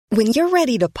When you're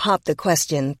ready to pop the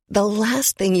question, the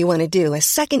last thing you want to do is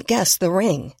second-guess the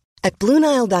ring. At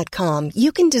BlueNile.com,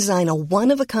 you can design a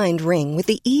one-of-a-kind ring with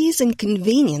the ease and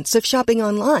convenience of shopping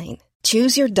online.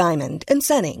 Choose your diamond and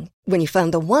setting. When you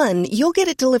find the one, you'll get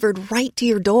it delivered right to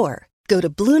your door. Go to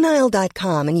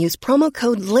BlueNile.com and use promo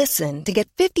code LISTEN to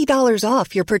get $50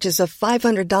 off your purchase of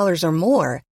 $500 or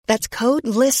more. That's code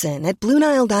LISTEN at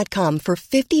BlueNile.com for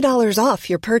 $50 off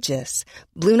your purchase.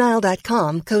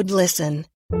 BlueNile.com, code LISTEN.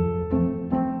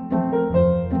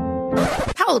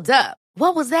 Hold up.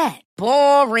 What was that?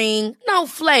 Boring. No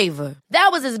flavor. That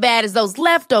was as bad as those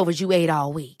leftovers you ate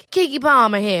all week. Keke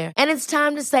Palmer here. And it's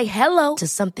time to say hello to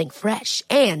something fresh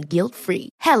and guilt-free.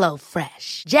 Hello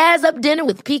Fresh. Jazz up dinner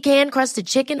with pecan-crusted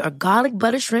chicken or garlic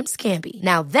butter shrimp scampi.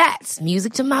 Now that's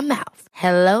music to my mouth.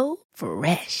 Hello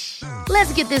Fresh.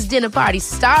 Let's get this dinner party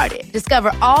started.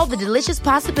 Discover all the delicious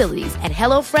possibilities at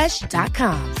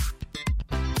HelloFresh.com.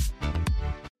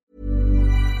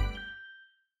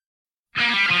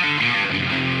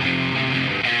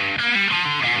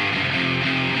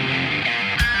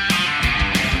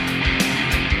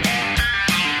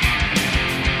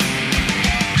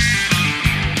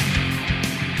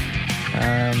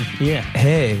 Yeah.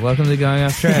 Hey, welcome to Going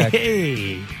Off Track.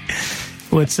 Hey,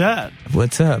 what's up?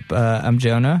 What's up? I'm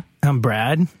Jonah. I'm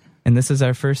Brad. And this is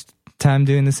our first time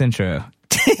doing this intro.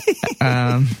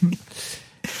 Glad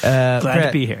Brad, to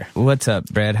be here. What's up,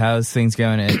 Brad? How's things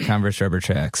going at Converse Rubber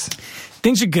Tracks?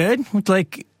 Things are good. We're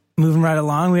like moving right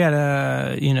along. We had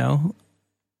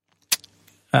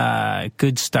a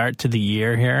good start to the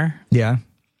year here. Yeah.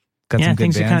 Got some good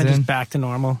things are bands kind of in. just back to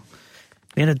normal.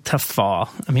 We had a tough fall.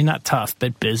 I mean, not tough,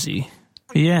 but busy.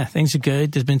 But yeah, things are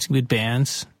good. There's been some good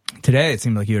bands. Today, it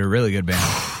seeed like you had a really good band.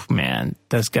 Man,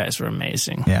 those guys were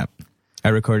amazing. Yeah. I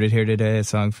recorded here today a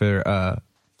song for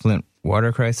Flint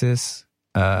Water Crisis.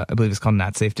 I believe it's called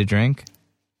Not Safe to Drink.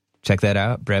 Check that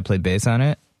out. Brad played bass on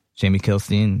it. Jamie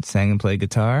Kilstein sang and played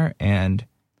guitar. And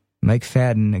Mike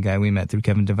Fadden, a guy we met through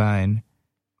Kevin Devine,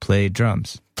 played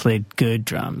drums. Played good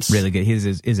drums. Really good. He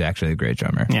is actually a great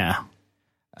drummer. Yeah.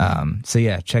 So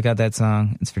yeah, check out that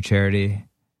song. It's for charity.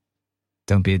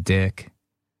 Don't be a dick.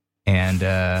 And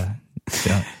I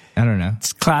don't know.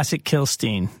 It's classic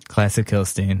Kilstein. Classic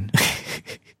Kilstein.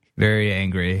 Very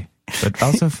angry, but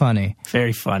also funny.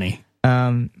 Very funny.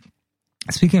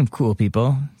 Speaking of cool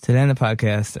people, today on the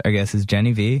podcast, our guest is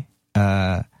Jenny V.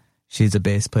 She's a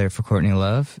bass player for Courtney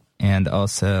Love and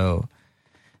also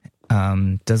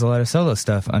does a lot of solo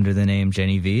stuff under the name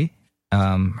Jenny V.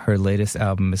 Her latest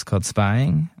album is called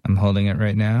Spying. I'm holding it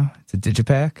right now. It's a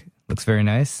digipack. Looks very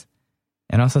nice.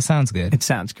 And also sounds good. It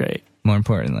sounds great. More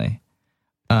importantly.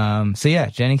 So yeah,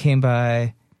 Jenny came by.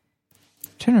 I'm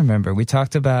trying to remember. We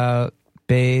talked about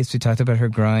bass. We talked about her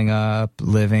growing up,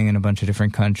 living in a bunch of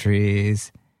different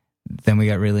countries. Then we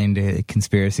got really into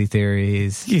conspiracy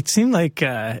theories. It seemed like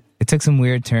it took some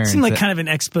weird turns. It seemed like kind of an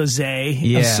expose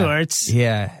of sorts.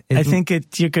 Yeah. I think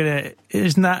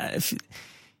there's not...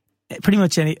 Pretty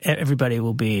much everybody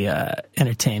will be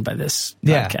entertained by this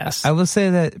podcast. I will say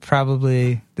that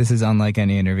probably this is unlike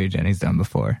any interview Jenny's done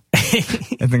before. I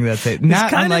think that's it.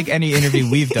 Not unlike any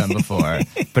interview we've done before,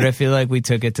 but I feel like we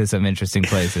took it to some interesting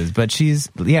places. But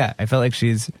I felt like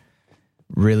she's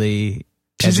really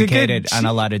educated on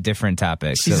a lot of different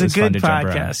topics. She's so a good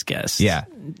podcast guest. Yeah.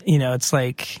 It's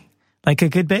like a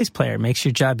good bass player makes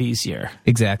your job easier.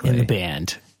 Exactly. In the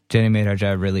band. Jenny made our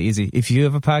job really easy. If you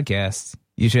have a podcast,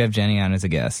 you should have Jenny on as a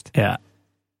guest. Yeah.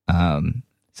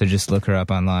 So just look her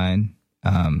up online.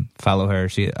 Follow her.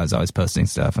 She is always posting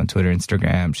stuff on Twitter,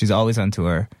 Instagram. She's always on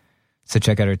tour. So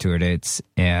check out her tour dates.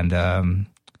 And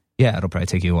it'll probably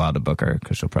take you a while to book her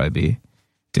because she'll probably be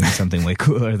doing something way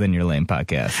cooler than your lame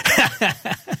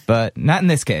podcast. But not in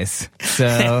this case.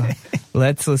 So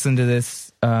let's listen to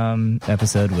this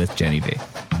episode with Jenny V.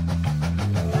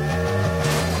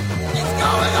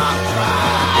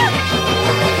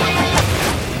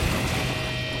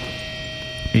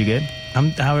 You good?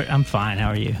 I'm fine. How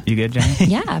are you? You good, Jenny?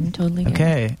 Yeah, I'm totally good.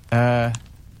 Okay. All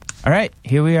right.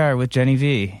 Here we are with Jenny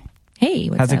V. Hey,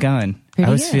 what's how's up? it going? Pretty I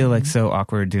always good. feel like so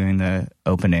awkward doing the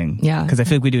opening. Yeah. Because I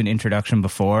feel like we do an introduction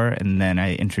before and then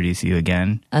I introduce you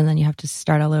again. And then you have to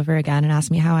start all over again and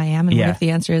ask me how I am. And what if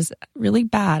the answer is really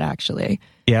bad, actually?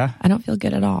 Yeah? I don't feel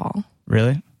good at all.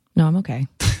 Really? No, I'm okay.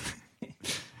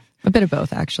 A bit of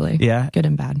both, actually. Yeah? Good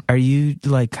and bad. Are you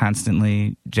like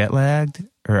constantly jet lagged?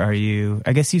 Or are you,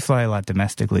 I guess you fly a lot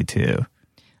domestically too.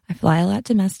 I fly a lot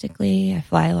domestically. I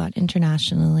fly a lot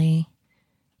internationally.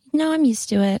 No, I'm used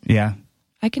to it. Yeah.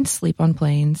 I can sleep on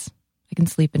planes. I can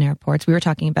sleep in airports. We were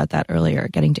talking about that earlier,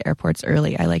 getting to airports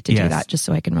early. I like to do that just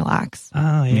so I can relax.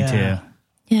 Oh, yeah. Me too.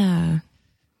 Yeah.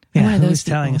 Yeah, one of who those was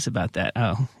telling people. us about that?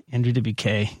 Oh, Andrew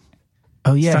WK.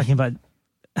 Oh He's yeah, talking about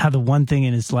how the one thing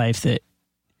in his life that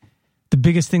the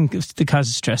biggest thing that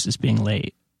causes stress is being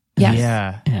late. Yes.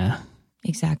 Yeah.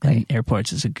 Exactly. And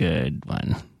airports is a good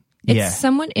one. It's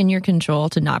somewhat in your control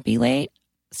to not be late.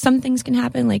 Some things can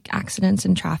happen, like accidents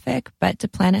in traffic, but to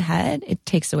plan ahead, it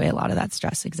takes away a lot of that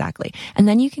stress. Exactly. And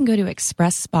then you can go to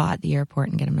Express Spa at the airport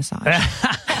and get a massage.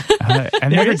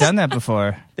 I've never done that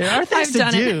before. There are things I've to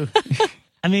done do.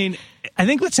 I mean, I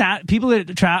think people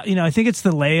that travel, I think it's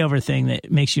the layover thing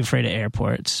that makes you afraid of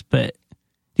airports. But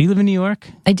do you live in New York?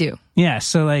 I do. Yeah.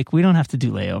 So like, we don't have to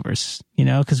do layovers,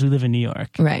 because we live in New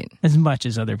York. Right. As much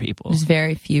as other people. There's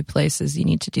very few places you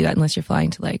need to do that unless you're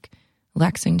flying to like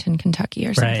Lexington, Kentucky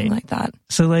or something Right. like that.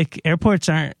 So like, airports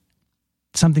aren't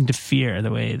something to fear the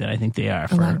way that I think they are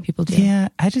A lot of people do. Yeah,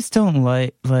 I just don't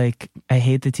like I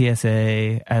hate the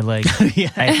TSA. I like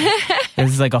this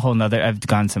is like a whole nother, I've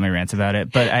gone so many rants about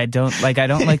it, but I don't like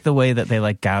the way that they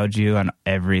like gouge you on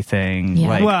everything. Yeah.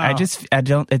 Like Wow. I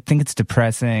think it's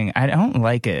depressing. I don't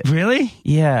like it. Really?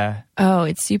 Yeah. Oh,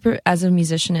 it's super. As a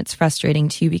musician, it's frustrating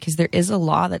too because there is a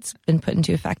law that's been put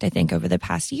into effect, I think, over the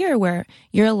past year where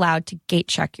you're allowed to gate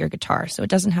check your guitar. So it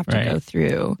doesn't have to Right. go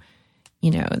through,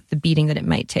 the beating that it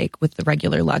might take with the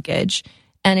regular luggage.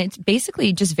 And it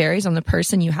basically just varies on the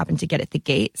person you happen to get at the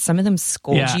gate. Some of them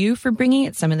scold Yeah. you for bringing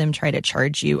it. Some of them try to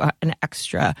charge you an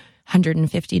extra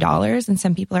 $150. And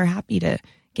some people are happy to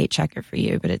gate check it for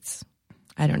you. But it's,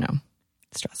 I don't know,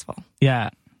 stressful.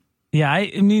 Yeah. Yeah. I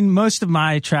mean, most of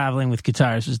my traveling with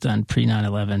guitars was done pre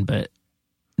 9/11, but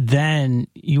then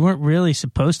you weren't really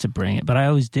supposed to bring it, but I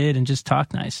always did and just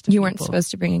talk nice to You weren't people.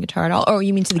 supposed to bring a guitar at all? Oh,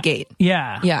 you mean to the gate?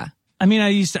 Yeah. Yeah. I mean, I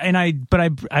used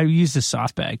a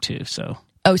soft bag too. So,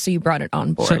 Oh, so you brought it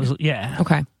on board. so it was, yeah.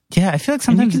 Okay. Yeah, I feel like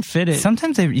And you sometimes can fit it.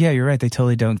 Sometimes you're right. They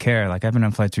totally don't care. Like I've been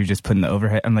on flights where you just put in the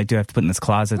overhead. I'm like, do I have to put in this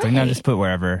closet? It's like, no, Right. just put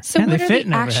wherever. So Yeah, they what are fit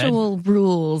in the overhead. actual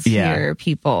rules Yeah. here,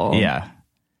 people? Yeah.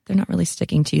 They're not really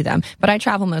sticking to them. But I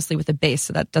travel mostly with a bass,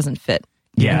 so that doesn't fit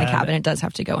in Yeah. the cabin. It does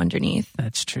have to go underneath.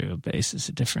 That's true. Bass is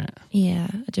a different. Yeah,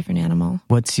 a different animal.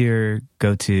 What's your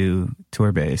go-to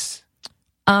tour bass?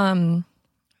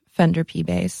 Fender P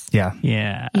bass. Yeah.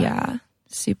 Yeah. Yeah.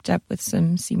 Souped up with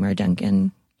some Seymour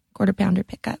Duncan quarter pounder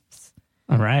pickups.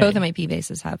 All right. Both of my P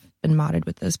basses have been modded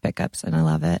with those pickups, and I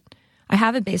love it. I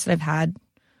have a bass that I've had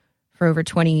for over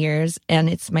 20 years, and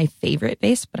it's my favorite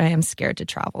bass, but I am scared to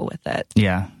travel with it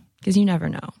Yeah. because you never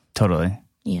know. Totally.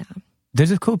 Yeah.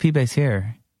 There's a cool P bass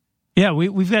here. Yeah,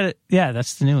 we've got it. Yeah,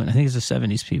 that's the new one. I think it's a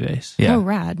 70s P bass. Yeah. Oh,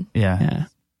 rad. Yeah. Yeah.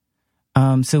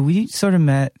 So we sort of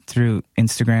met through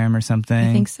Instagram or something.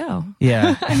 I think so.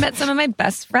 Yeah. I met some of my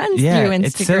best friends Yeah, through Instagram.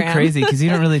 it's so crazy because you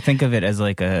don't really think of it as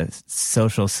like a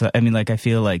social. I mean, like I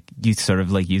feel like you sort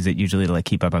of like use it usually to like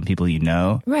keep up on people you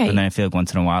know, Right. But then I feel like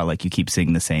once in a while, like you keep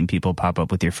seeing the same people pop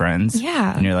up with your friends,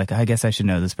 Yeah. and you're like, I guess I should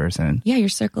know this person. Yeah, your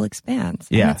circle expands.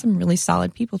 I Yeah. met some really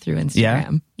solid people through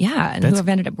Instagram. Yeah, and who I've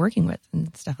ended up working with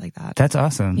and stuff like that. That's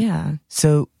awesome. Yeah.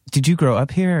 So, did you grow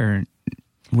up here, or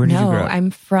where did you grow up?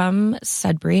 I'm from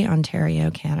Sudbury,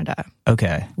 Ontario, Canada,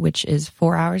 Okay. which is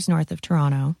 4 hours north of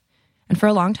Toronto. And for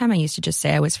a long time, I used to just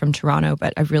say I was from Toronto,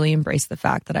 but I've really embraced the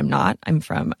fact that I'm not. I'm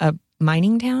from a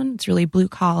mining town. It's really blue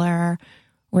collar,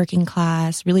 working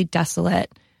class, really desolate.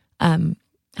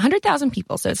 100,000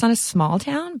 people. So it's not a small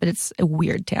town, but it's a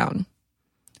weird town.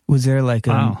 Was there like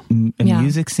a Yeah.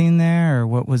 music scene there, or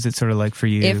what was it sort of like for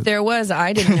you? If there was,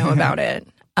 I didn't know about it.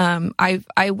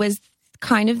 I was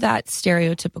kind of that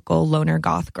stereotypical loner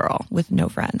goth girl with no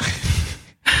friends.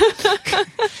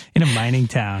 In a mining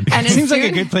town. And it as seems like a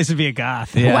soon- good place to be a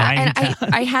goth. Yeah. A Well, mining and town.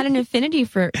 I had an affinity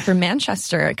for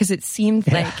Manchester because it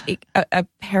seemed like a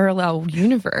parallel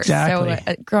universe. Exactly.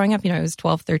 So growing up, I was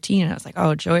 12, 13, and I was like,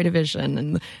 oh, Joy Division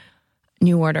and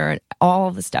New Order and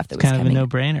all the stuff that was kind of a coming.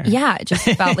 no-brainer. Yeah, it just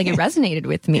felt like it resonated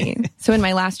with me. So in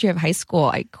my last year of high school,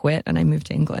 I quit and I moved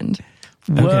to England.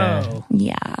 Whoa. Okay.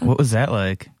 Yeah, What was that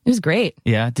like? it was great.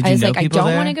 Yeah. Did I you was know like, I people don't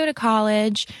there? want to go to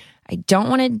college. I don't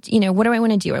want to, what do I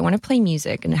want to do? I want to play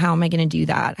music. And how am I going to do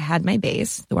that? I had my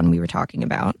bass, the one we were talking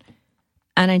about,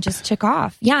 and I just took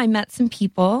off. Yeah, I met some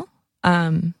people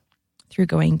through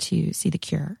going to see The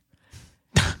Cure.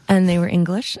 And they were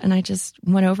English. And I just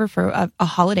went over for a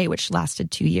holiday, which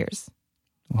lasted 2 years.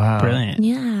 Wow. Brilliant.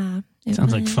 Yeah. It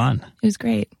Sounds like was- fun. It was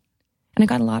great. And I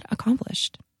got a lot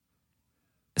accomplished.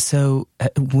 So,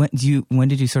 when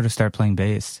did you sort of start playing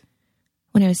bass?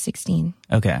 When I was 16.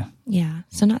 Okay. Yeah.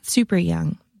 So not super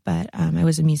young, but I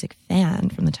was a music fan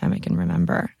from the time I can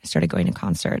remember. I started going to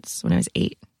concerts when I was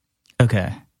 8.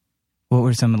 Okay. What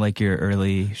were some of like your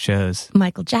early shows?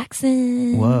 Michael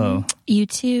Jackson. Whoa.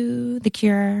 U2, The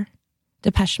Cure,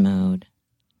 Depeche Mode.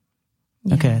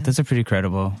 Yeah. Okay, those are pretty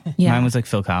credible. Yeah. Mine was like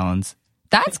Phil Collins.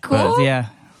 That's cool. But, yeah.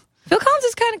 Phil Collins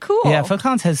is kind of cool. Yeah, Phil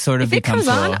Collins has sort of if it become comes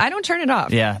cool. on, I don't turn it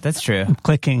off. Yeah, that's true.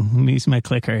 Clicking. I'm using my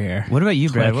clicker here. What about you,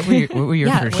 Brad? What were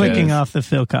your first Clicking shows? off the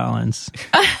Phil Collins.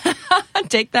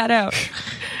 Take that out.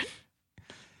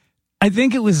 I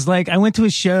think it was like I went to a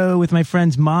show with my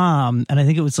friend's mom, and I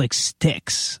think it was like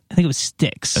Styx. I think it was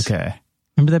Styx. Okay.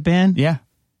 Remember that band? Yeah.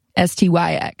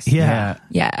 STYX. Yeah.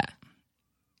 Yeah.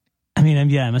 I mean,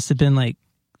 I must have been like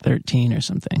 13 or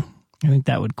something. I think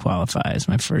that would qualify as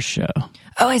my first show.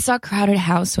 Oh, I saw Crowded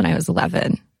House when I was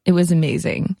 11. It was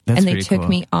amazing. That's and they pretty took cool.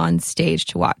 me on stage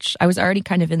to watch. I was already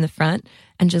kind of in the front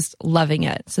and just loving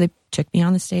it. So they took me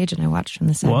on the stage and I watched from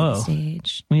the side of the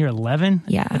stage. When you're 11?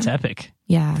 Yeah. That's epic.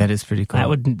 Yeah. That is pretty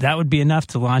cool. That would be enough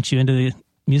to launch you into the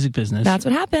music business. That's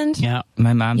what happened. Yeah.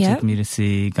 My mom Yep. took me to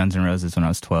see Guns N' Roses when I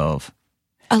was 12.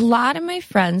 A lot of my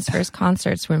friends' first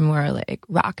concerts were more like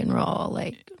rock and roll,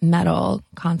 like metal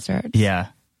concerts. Yeah.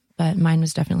 But mine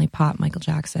was definitely pop, Michael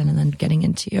Jackson, and then getting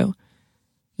into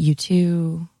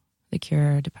U2, The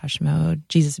Cure, Depeche Mode,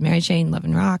 Jesus and Mary Chain, Love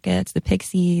and Rockets, The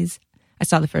Pixies. I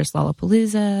saw the first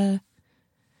Lollapalooza.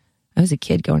 I was a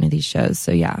kid going to these shows,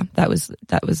 so yeah, that was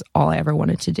all I ever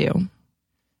wanted to do.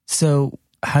 So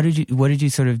what did you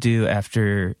sort of do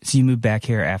after, so you moved back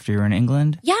here after you were in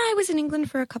England? Yeah, I was in England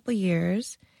for a couple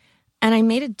years, and I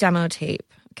made a demo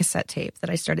tape, cassette tape, that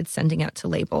I started sending out to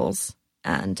labels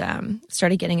and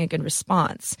started getting a good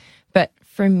response. But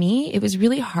for me, it was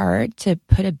really hard to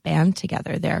put a band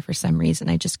together there for some reason.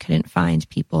 I just couldn't find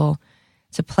people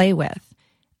to play with.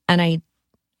 And I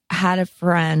had a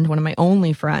friend, one of my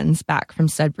only friends back from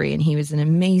Sudbury, and he was an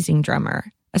amazing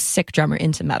drummer, a sick drummer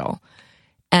into metal.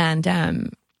 And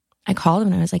I called him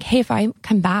and I was like, hey, if I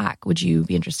come back, would you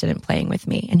be interested in playing with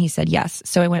me? And he said yes.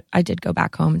 So I did go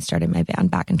back home and started my band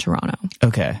back in Toronto.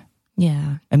 Okay.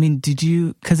 Yeah. I mean,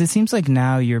 because it seems like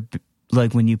now you're,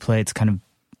 like when you play, it's kind of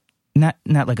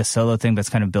not like a solo thing, but it's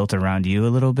kind of built around you a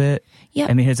little bit. Yeah.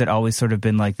 I mean, has it always sort of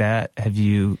been like that? Have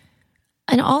you?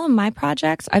 In all of my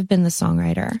projects, I've been the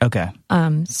songwriter. Okay.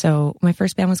 So my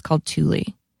first band was called Thule,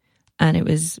 and it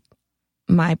was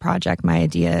my project, my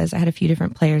ideas. I had a few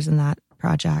different players in that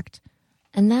project.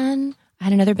 And then I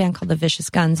had another band called The Vicious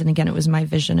Guns, and again, it was my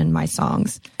vision and my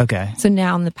songs. Okay. So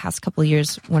now in the past couple of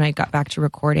years, when I got back to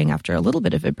recording after a little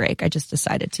bit of a break, I just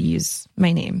decided to use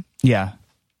my name. Yeah.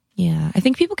 Yeah. I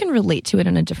think people can relate to it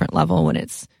on a different level when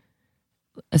it's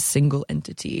a single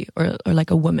entity or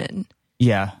like a woman.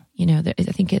 Yeah. You know, I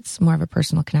think it's more of a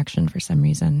personal connection for some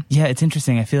reason. Yeah, it's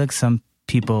interesting. I feel like some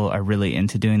people are really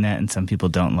into doing that and some people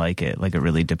don't like it. Like, it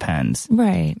really depends.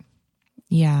 Right.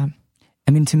 Yeah.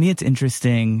 I mean, to me, it's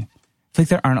interesting. I feel like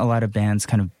there aren't a lot of bands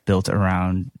kind of built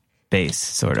around bass,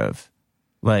 sort of.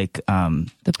 Like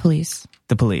The Police.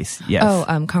 The Police, yes.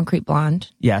 Oh, Concrete Blonde.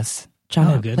 Yes.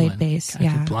 John good played one. bass. Concrete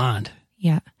Yeah. Blonde.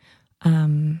 Yeah.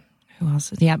 Who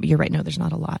else? Yeah, but you're right. No, there's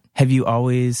not a lot. Have you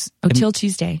always... Oh, Till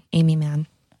Tuesday, Amy Mann.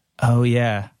 Oh,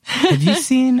 yeah. Have you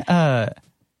seen the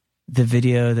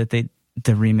video that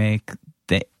the remake,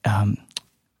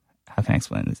 how can I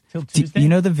explain this? Till Tuesday? You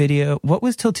know the video, what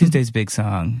was Till Tuesday's big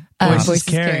song? Voices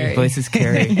Carry. Voices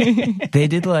Carry. They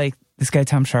did this guy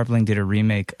Tom Sharpling did a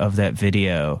remake of that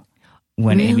video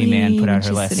when Amy Really? Mann put out her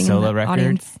She's last sitting in solo the record,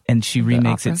 audience and she of the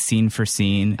remakes opera. it scene for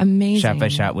scene, Amazing. shot by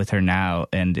shot with her now,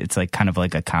 and it's like kind of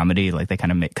like a comedy, like they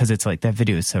kind of make, because it's like that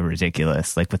video is so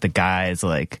ridiculous, like with the guys,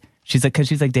 like she's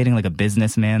like dating like a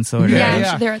businessman sort of. Yeah,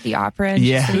 Yeah. they're at the opera and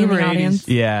Yeah. she's sitting in the Super 80s. audience.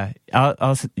 Yeah,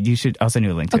 I'll send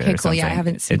you a link to it. Okay, or cool. Yeah, I something.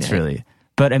 haven't seen It's it. really,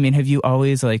 but I mean, have you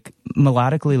always like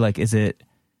melodically, like is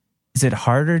it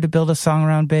harder to build a song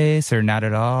around bass or not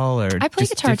at all? Or I play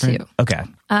just guitar different? too. Okay,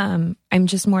 I'm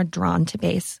just more drawn to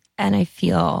bass, and I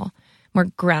feel more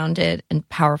grounded and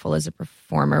powerful as a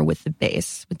performer with the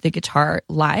bass. With the guitar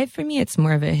live, for me, it's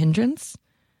more of a hindrance.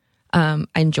 I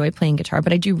enjoy playing guitar,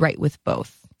 but I do write with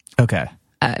both. okay,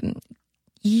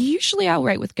 Usually I'll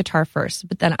write with guitar first,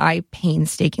 but then I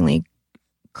painstakingly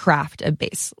craft a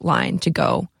bass line to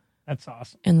go That's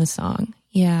awesome. in the song.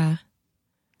 Yeah.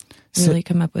 So- Really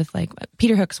come up with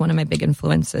Peter Hook's one of my big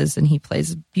influences, and he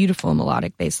plays beautiful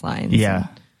melodic bass lines. yeah,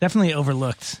 Definitely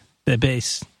overlooked the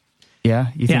bass. yeah.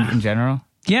 You think Yeah. in general?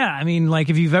 Yeah, I mean, like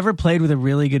if you've ever played with a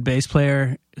really good bass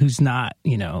player who's not,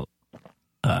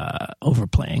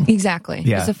 overplaying. Exactly.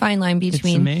 Yeah. It's a fine line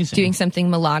between amazing. doing something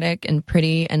melodic and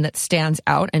pretty and that stands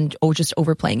out and just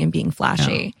overplaying and being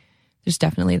flashy. There's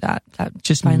definitely that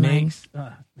Just fine line.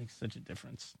 makes such a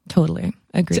difference. Totally.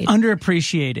 Agreed. It's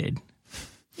underappreciated.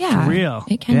 Yeah. for real.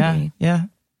 It can Yeah, be. yeah.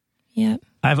 Yeah.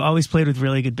 I've always played with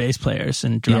really good bass players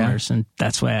and drummers, and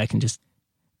that's why I can just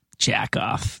jack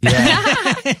off. Yeah.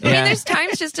 I mean, there's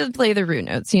times just to play the root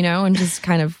notes, and just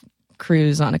kind of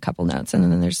cruise on a couple notes. And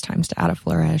then there's times to add a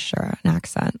flourish or an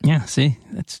accent. Yeah, see?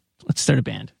 Let's start a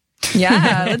band.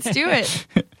 Yeah, let's do it.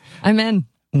 I'm in.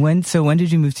 When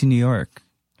did you move to New York?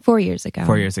 4 years ago.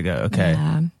 4 years ago. Okay.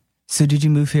 Yeah. So did you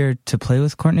move here to play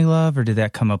with Courtney Love, or did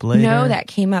that come up later? No, that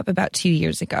came up about 2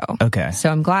 years ago. Okay. So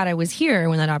I'm glad I was here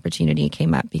when that opportunity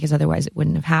came up, because otherwise it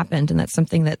wouldn't have happened. And that's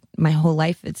something that my whole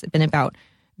life, it's been about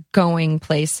going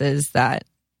places that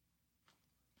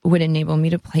would enable me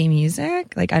to play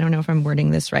music. Like, I don't know if I'm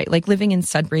wording this right. Like, living in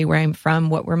Sudbury, where I'm from,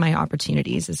 what were my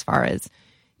opportunities as far as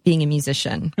being a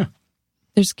musician? Huh.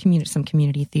 There's some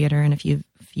community theater and a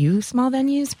few small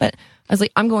venues, but I was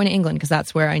like, I'm going to England because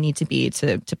that's where I need to be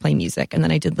to play music. And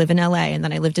then I did live in LA, and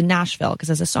then I lived in Nashville because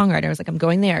as a songwriter, I was like, I'm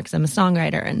going there because I'm a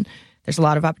songwriter, and there's a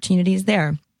lot of opportunities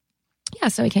there. Yeah,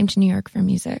 so I came to New York for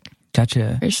music.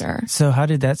 Gotcha. For sure. So how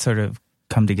did that sort of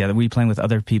come together? Were you playing with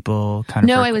other people?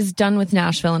 No, I was done with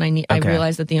Nashville, and I Okay.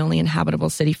 realized that the only inhabitable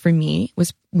city for me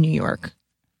was New York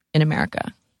in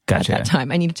America. Gotcha. At that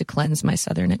time, I needed to cleanse my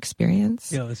Southern experience.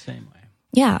 Feel the same way.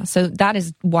 Yeah, so that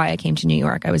is why I came to New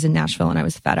York. I was in Nashville and I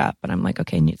was fed up, and I'm like,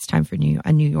 okay, it's time for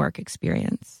a New York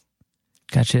experience.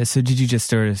 Gotcha. So did you just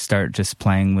sort of start just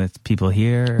playing with people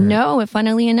here? Or? No,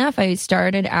 funnily enough, I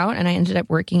started out and I ended up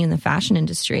working in the fashion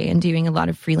industry and doing a lot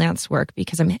of freelance work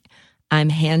because I'm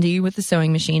handy with the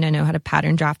sewing machine. I know how to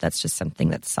pattern draft. That's just something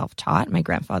that's self-taught. My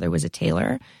grandfather was a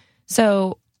tailor.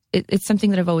 So it's something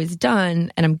that I've always done,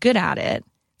 and I'm good at it.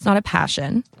 It's not a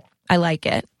passion. I like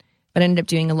it. But I ended up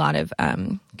doing a lot of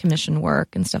commission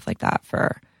work and stuff like that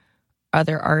for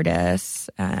other artists.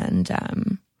 And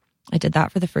I did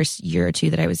that for the first year or two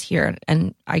that I was here.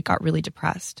 And I got really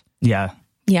depressed. Yeah.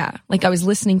 Yeah. Like, I was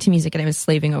listening to music and I was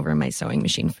slaving over my sewing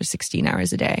machine for 16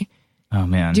 hours a day. Oh,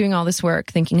 man. Doing all this work,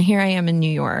 thinking, here I am in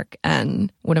New York, and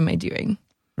what am I doing?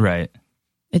 Right.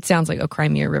 It sounds like, oh,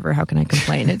 Crimea River, how can I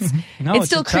complain? It's No,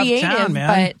 still a tough creative, town, man.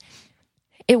 but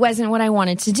it wasn't what I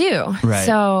wanted to do. Right.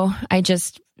 So I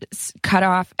just cut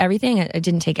off everything. I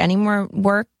didn't take any more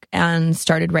work and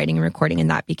started writing and recording,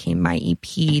 and that became my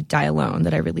EP, Die Alone,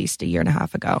 that I released a year and a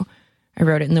half ago. I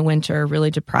wrote it in the winter, really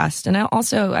depressed. And I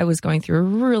was going through a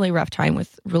really rough time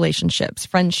with relationships,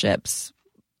 friendships,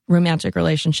 romantic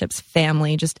relationships,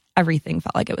 family, just everything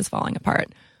felt like it was falling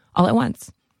apart all at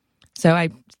once. So I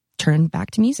turned back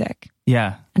to music,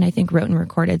 Yeah. and I think wrote and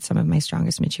recorded some of my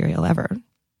strongest material ever,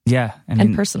 Yeah. I mean,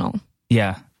 and personal,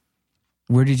 yeah.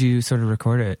 Where did you sort of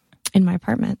record it? in my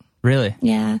apartment. Really?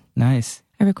 Yeah, Nice.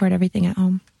 I record everything at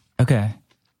home. Okay.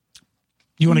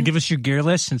 You want to give us your gear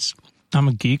list, since I'm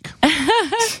a geek?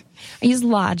 I use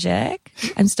Logic.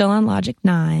 I'm still on Logic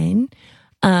 9.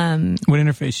 What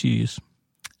interface do you use?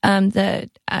 The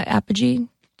Apogee,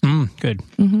 Good.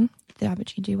 the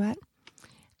Apogee Duet.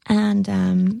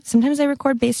 And sometimes I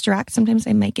record bass direct. Sometimes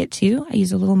I mic it too. I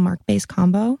use a little Mark bass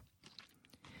combo.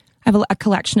 I have a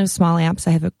collection of small amps.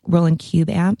 I have a Roland Cube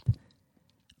amp.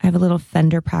 I have a little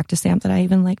Fender practice amp that I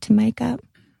even like to mic up.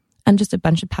 And just a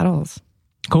bunch of pedals.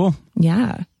 Cool.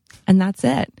 Yeah. And that's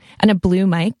it. And a blue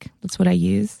mic. That's what I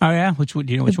use. Oh, yeah? Do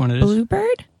you know which one it is?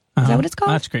 Bluebird? Is that what it's called?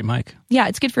 That's a great mic. Yeah,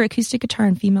 it's good for acoustic guitar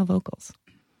and female vocals.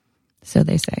 So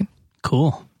they say.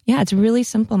 Cool. Yeah, it's really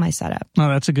simple, my setup. Oh,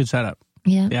 that's a good setup.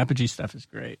 Yeah. The Apogee stuff is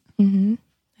great. I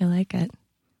like it.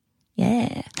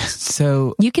 Yeah.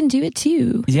 So, You can do it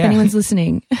too, Yeah. if anyone's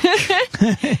listening. by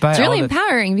It's really all the-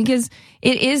 empowering because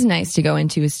it is nice to go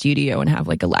into a studio and have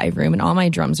like a live room, and all my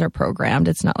drums are programmed.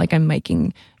 It's not like I'm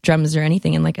miking drums or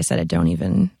anything. And like I said,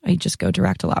 I just go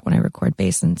direct a lot when I record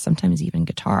bass and sometimes even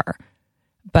guitar.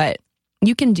 But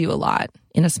you can do a lot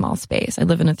in a small space. I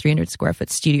live in a 300 square foot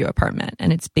studio apartment,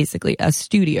 and it's basically a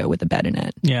studio with a bed in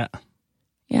it. Yeah.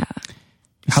 Yeah.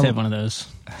 You should have one of those.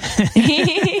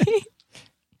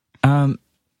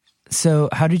 So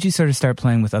how did you sort of start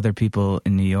playing with other people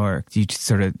in New York? You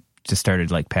sort of just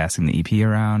started like passing the EP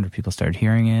around, or people started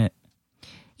hearing it?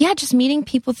 Yeah, just meeting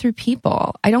people through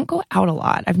people. I don't go out a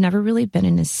lot. I've never really been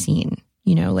in a scene,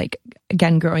 like,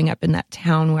 again, growing up in that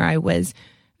town where I was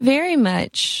very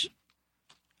much,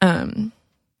 I don't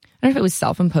know if it was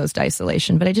self-imposed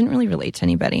isolation, but I didn't really relate to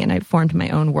anybody, and I formed my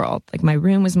own world. Like, my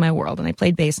room was my world, and I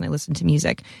played bass and I listened to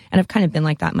music, and I've kind of been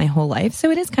like that my whole life. So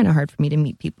it is kind of hard for me to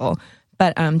meet people,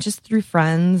 but just through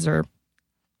friends or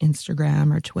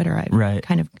Instagram or Twitter, I've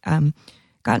kind of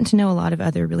gotten to know a lot of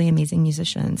other really amazing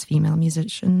musicians, female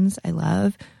musicians I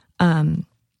love.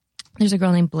 There's a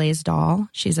girl named Blaze Dahl.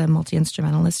 She's a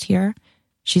multi-instrumentalist here.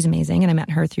 She's amazing, and I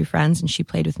met her through friends, and she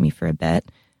played with me for a bit.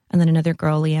 And then another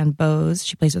girl, Leanne Bose,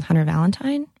 she plays with Hunter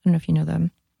Valentine. I don't know if you know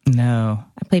them. No.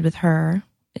 I played with her.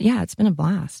 But yeah, it's been a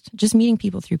blast. Just meeting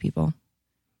people through people.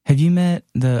 Have you met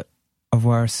the Au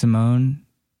revoir Simone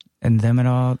and them at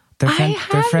all? They're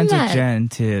friends with Jen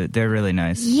too. They're really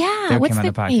nice. Yeah. They came on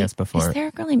the podcast before. Is there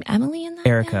a girl named Emily in that?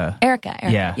 Erica. Erica.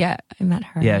 Yeah. Yeah. I met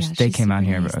her. Yeah, they she's came on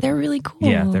super here. nice. They're really cool.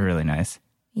 Yeah, they're really nice.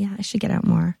 Yeah, I should get out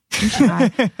more. And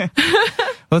try.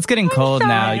 Well, it's getting cold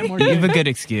now. You have a good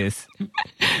excuse.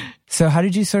 So how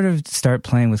did you sort of start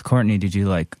playing with Courtney? Did you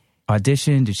like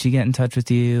audition? Did she get in touch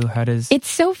with you? How does... It's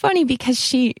so funny because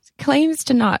she claims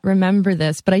to not remember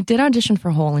this, but I did audition for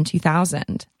Hole in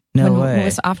 2000. No when way. It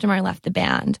was after I left the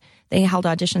band. They held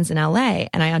auditions in LA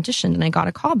and I auditioned and I got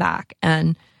a call back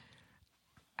and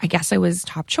I guess I was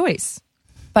top choice.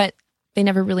 But they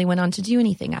never really went on to do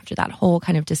anything after that. Hole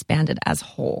kind of disbanded as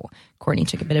Hole. Courtney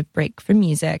took a bit of break from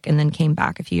music and then came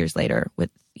back a few years later with,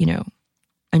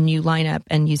 a new lineup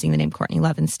and using the name Courtney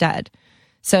Love instead.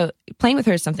 So playing with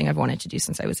her is something I've wanted to do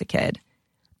since I was a kid.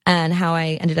 And how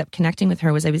I ended up connecting with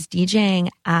her was I was DJing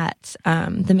at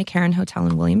the McCarran Hotel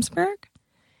in Williamsburg.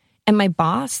 And my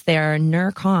boss there,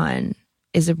 Nur Khan,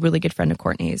 is a really good friend of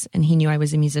Courtney's. And he knew I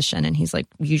was a musician. And he's like,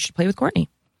 you should play with Courtney.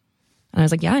 And I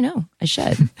was like, yeah, I know. I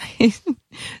should.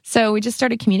 So we just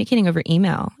started communicating over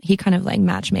email. He kind of like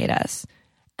match made us.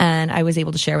 And I was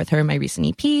able to share with her my recent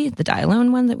EP, the Die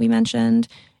Alone one that we mentioned.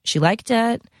 She liked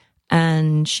it.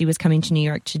 And she was coming to New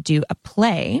York to do a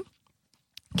play,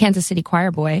 Kansas City Choir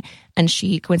Boy. And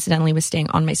she coincidentally was staying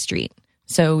on my street.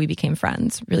 So we became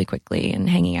friends really quickly and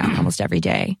hanging out almost every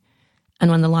day.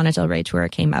 And when the Lana Del Rey tour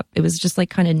came up, it was just like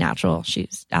kind of natural. She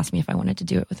asked me if I wanted to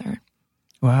do it with her.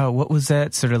 Wow. What was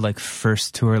that sort of like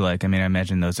first tour like? I mean, I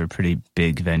imagine those are pretty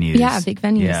big venues. Yeah, big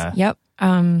venues. Yeah. Yep.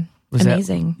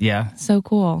 Amazing. Yeah. So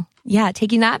cool. Yeah,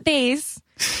 taking that bass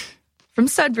from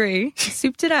Sudbury,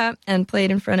 souped it up, and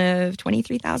played in front of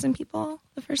 23,000 people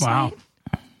the first night.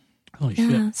 Holy Yeah,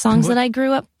 shit. songs that I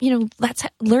grew up, that's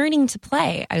learning to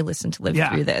play. I listened to live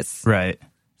through this. Right.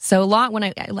 So a lot when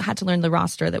I had to learn the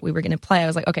roster that we were going to play, I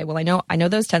was like, okay, well, I know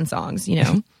those 10 songs,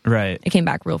 Right. It came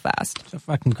back real fast. It's a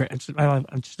fucking great. I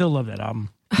still love that album.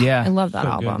 Yeah. I love that So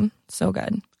album. good. So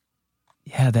good.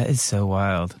 Yeah, that is so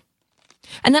wild.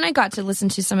 And then I got to listen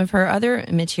to some of her other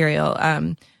material.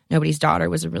 Nobody's Daughter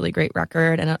was a really great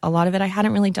record. And a lot of it I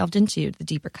hadn't really delved into, the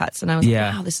deeper cuts. And I was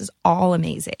like, wow, this is all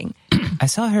amazing. I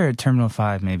saw her at Terminal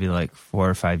 5 maybe like 4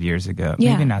 or 5 years ago.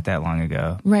 Yeah. Maybe not that long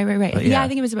ago. Right. But Yeah, I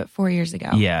think it was about 4 years ago.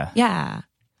 Yeah. Yeah.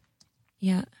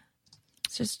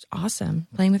 It's just awesome.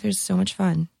 Playing with her is so much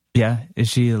fun. Yeah. Is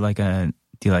she like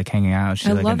do you like hanging out? She's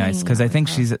I like a love nice, hanging because out I think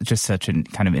with her. she's just such a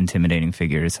kind of intimidating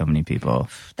figure to so many people.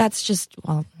 That's just,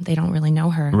 they don't really know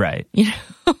her. Right.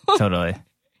 Totally.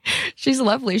 She's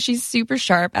lovely. She's super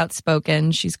sharp,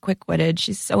 outspoken. She's quick-witted.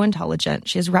 She's so intelligent.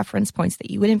 She has reference points that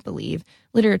you wouldn't believe.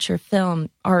 Literature, film,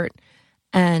 art.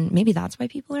 And maybe that's why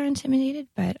people are intimidated.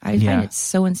 But I find it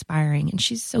so inspiring. And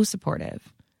she's so supportive.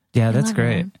 Yeah, I that's love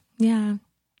great. her. Yeah.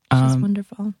 She's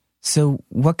wonderful. So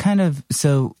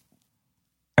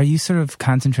are you sort of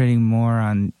concentrating more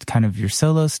on kind of your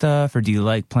solo stuff, or do you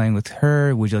like playing with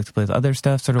her? Would you like to play with other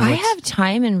stuff? Sort of. I have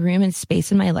time and room and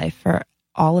space in my life for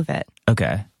all of it.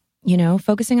 Okay.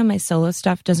 Focusing on my solo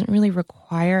stuff doesn't really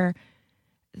require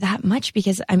that much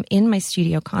because I'm in my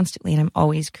studio constantly and I'm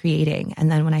always creating.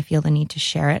 And then when I feel the need to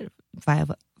share it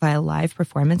via live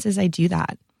performances, I do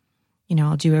that.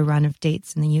 I'll do a run of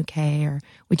dates in the UK, or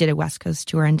we did a West Coast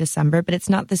tour in December, but it's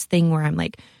not this thing where I'm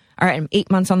like, all right, I'm 8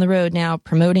 months on the road now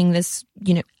promoting this,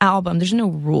 album. There's no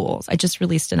rules. I just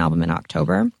released an album in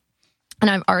October and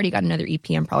I've already got another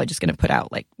EP I'm probably just going to put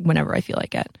out like whenever I feel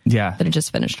like it. Yeah. That I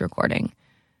just finished recording.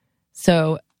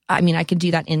 So, I mean, I could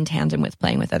do that in tandem with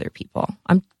playing with other people.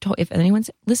 If anyone's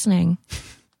listening,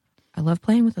 I love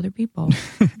playing with other people.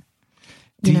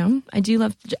 I do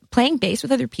love playing bass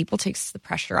with other people. Takes the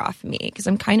pressure off me because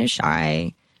I'm kind of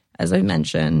shy, as I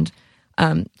mentioned.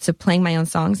 So playing my own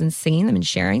songs and singing them and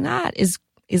sharing that is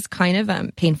kind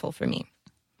of painful for me.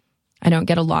 I don't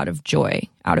get a lot of joy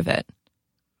out of it.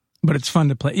 But it's fun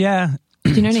to play. Yeah.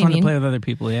 Do you know what I mean? It's fun to play with other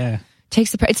people. Yeah.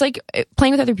 It's like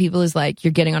playing with other people is like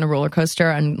you're getting on a roller coaster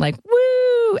and like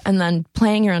woo, and then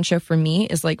playing your own show for me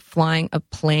is like flying a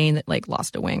plane that like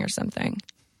lost a wing or something.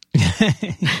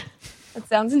 That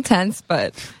sounds intense,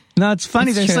 but no, it's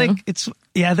funny. It's true.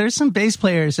 There's some bass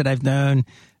players that I've known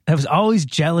I was always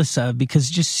jealous of because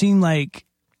it just seemed like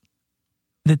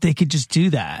that they could just do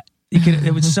that.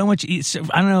 It was so much.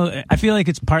 I don't know. I feel like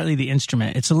it's partly the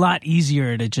instrument. It's a lot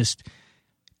easier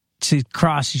to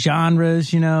cross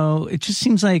genres. It just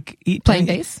seems like playing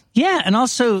bass. Yeah, and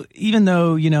also even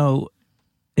though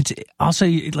it's also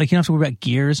like you don't have to worry about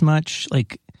gear as much.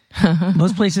 Like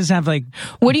Most places have like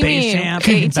What do you bass mean? amp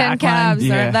 8, and 10 backline. cabs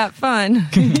aren't that fun.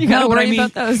 You gotta but worry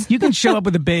about those. You can show up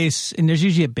with a bass, and there's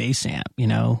usually a bass amp, And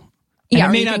Yeah, it or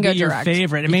may you not can be go your direct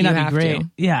favorite. It if may you not have be great. to.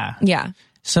 Yeah. Yeah.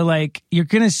 So like you're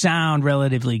gonna sound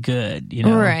relatively good,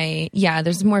 Right. Yeah,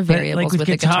 there's more But variables like with with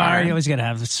the guitar. you always got to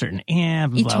have a certain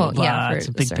amp. And You blah, blah, blah. yeah, for It's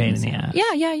a big pain in the ass.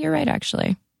 Yeah, you're right,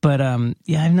 actually. But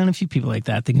I've known a few people like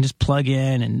that. They can just plug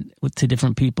in and to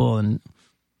different people and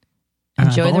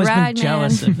Enjoy I've the always ride, been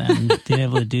jealous man. of them being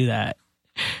able to do that.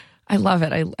 I love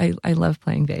it. I love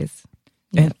playing bass.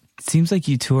 It seems like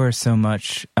you tour so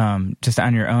much just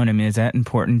on your own. I mean, is that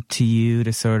important to you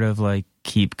to sort of like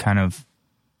keep kind of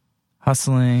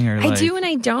hustling or I do and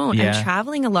I don't. Yeah. I'm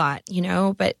traveling a lot,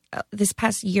 but this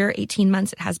past year, 18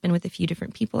 months, it has been with a few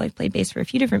different people. I've played bass for a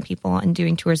few different people and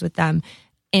doing tours with them,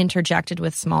 interjected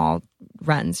with small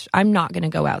runs. I'm not going to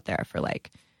go out there for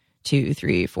like 2,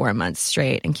 3, 4 months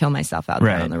straight and kill myself out there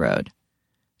Right. on the road.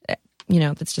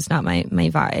 That's just not my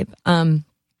vibe.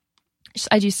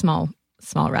 I do small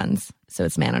runs, so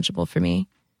it's manageable for me.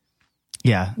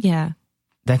 Yeah. Yeah.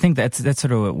 I think that's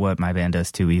sort of what my band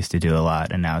does too. We used to do a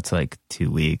lot, and now it's like 2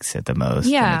 weeks at the most.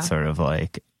 Yeah. And it's sort of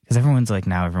like, because everyone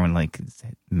like is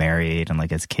married and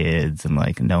like has kids, and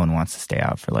like no one wants to stay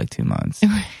out for like 2 months.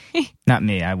 Not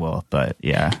me, I will, but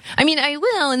yeah. I mean, I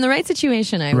will in the right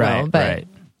situation. I Right, will, but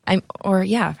right.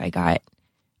 if I got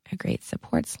a great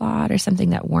support slot or something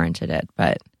that warranted it.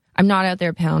 But I'm not out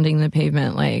there pounding the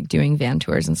pavement, like doing van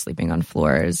tours and sleeping on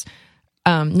floors.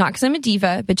 Not because I'm a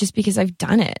diva, but just because I've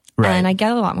done it, Right. and I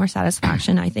get a lot more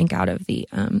satisfaction, I think, out of the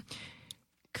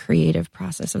creative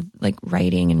process of like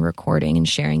writing and recording and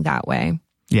sharing that way.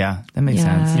 Yeah, that makes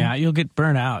Yeah. sense. Yeah, you'll get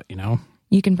burnt out,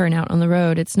 You can burn out on the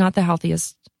road. It's not the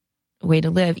healthiest way to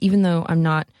live, even though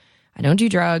I don't do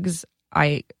drugs.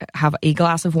 I have a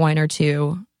glass of wine or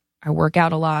two. I work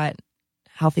out a lot,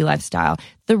 healthy lifestyle.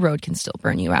 The road can still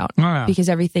burn you out Oh, yeah. because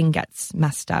everything gets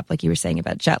messed up. Like you were saying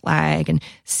about jet lag and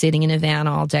sitting in a van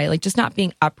all day, like just not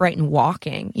being upright and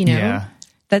walking, Yeah.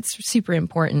 That's super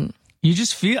important. You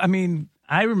just feel,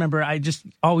 I remember I just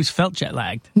always felt jet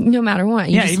lagged. No matter what.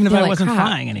 You Yeah, just even if feel I like wasn't crap.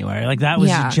 flying anywhere. Like that was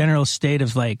Yeah. the general state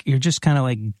of like, you're just kind of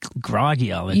like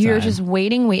groggy all the time. You're just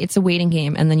waiting. It's a waiting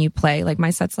game. And then you play. Like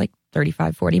my set's like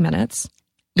 35, 40 minutes.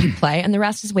 You play and the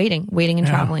rest is waiting and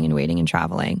traveling and waiting and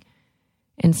traveling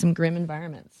in some grim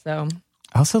environments. So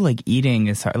Also, like eating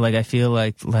is hard. Like I feel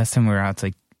like last time we were out, it's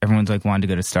like everyone's like wanted to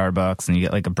go to Starbucks, and you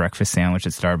get like a breakfast sandwich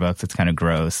at Starbucks. It's kind of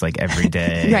gross, like every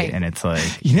day, Right. And it's like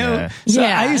So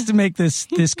Yeah. I used to make this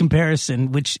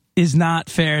comparison, which is not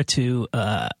fair to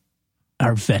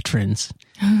our veterans,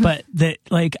 but that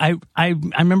like I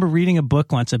remember reading a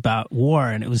book once about war,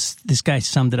 and it was this guy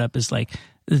summed it up as like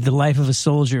the life of a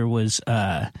soldier was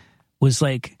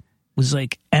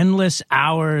like endless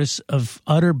hours of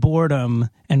utter boredom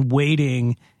and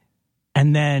waiting,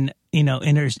 and then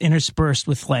interspersed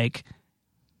with like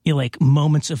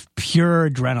moments of pure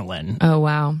adrenaline. oh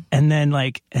wow. And then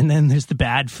there's the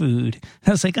bad food.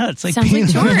 I was like, oh, it's like Sounds like being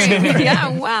touring. Yeah,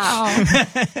 wow.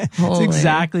 It's Holy.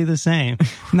 exactly the same.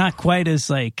 Not quite as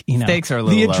like, Stakes are a the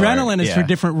little adrenaline lower, is for yeah.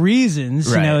 different reasons.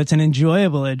 Right. It's an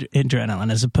enjoyable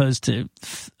adrenaline as opposed to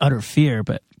utter fear,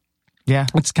 but yeah.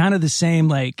 it's kind of the same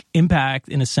like impact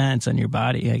in a sense on your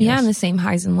body, I guess. Yeah, and the same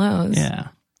highs and lows. Yeah.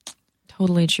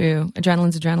 Totally true.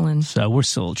 Adrenaline's adrenaline. So we're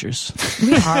soldiers.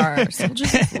 We are.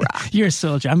 Soldiers rock. You're a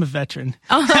soldier. I'm a veteran.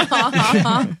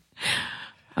 I'm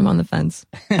on the fence.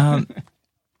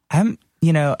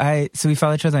 So we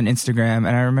follow each other on Instagram, and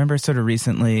I remember sort of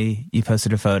recently you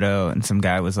posted a photo, and some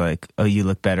guy was like, "Oh, you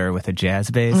look better with a jazz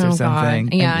bass or something."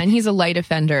 God. Yeah, and he's a light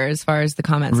offender as far as the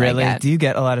comments Really? I get. Do you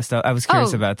get a lot of stuff? I was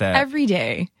curious about that. Every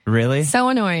day. Really? So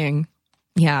annoying.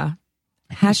 Yeah.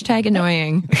 Hashtag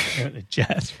annoying.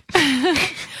 Jazz.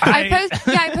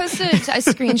 I posted a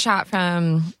screenshot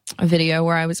from a video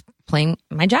where I was playing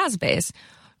my jazz bass.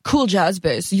 Cool jazz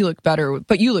bass. You look better,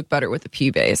 but you look better with the P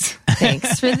bass.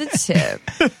 Thanks for the tip.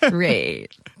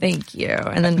 Great. Thank you.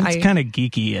 And then It's kind of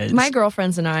geeky. my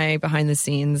girlfriends and I behind the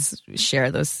scenes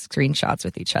share those screenshots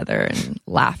with each other and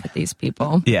laugh at these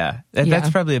people. Yeah. Yeah. That's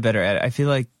probably a better edit. I feel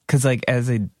like, because like as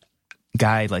a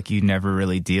guy, like you never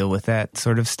really deal with that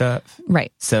sort of stuff.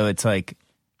 Right. So it's like,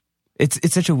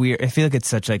 it's such a weird, I feel like it's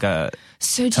such like a,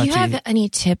 So do you touchy. have any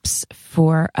tips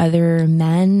for other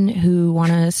men who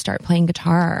want to start playing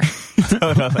guitar?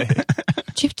 totally.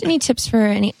 Do you have any tips for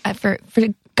any for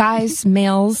guys,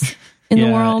 males in the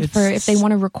Yeah, world for it's- if they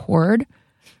want to record?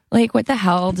 Like, what the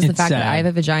hell does the It's fact that sad. I have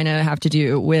a vagina have to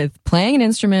do with playing an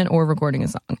instrument or recording a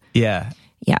song? Yeah.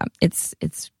 Yeah, it's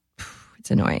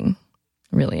annoying,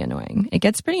 really annoying. It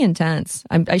gets pretty intense.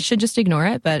 I should just ignore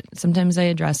it, but sometimes I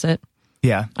address it.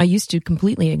 Yeah. I used to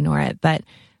completely ignore it, but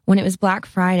when it was Black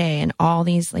Friday and all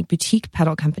these like boutique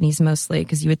pedal companies mostly,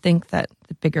 because you would think that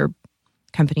the bigger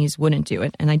companies wouldn't do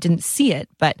it, and I didn't see it,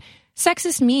 but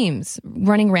sexist memes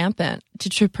running rampant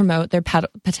to promote their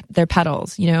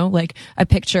pedals, you know, like a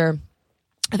picture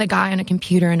of a guy on a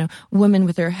computer and a woman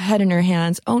with her head in her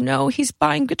hands. Oh no, he's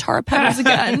buying guitar pedals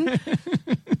again.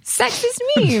 Sexist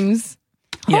memes.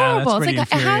 Yeah, Horrible. that's pretty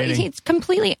It's like infuriating. it's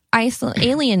completely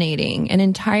alienating an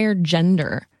entire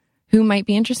gender who might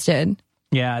be interested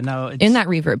Yeah, no, it's, in that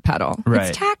reverb pedal. Right.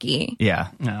 It's tacky. Yeah.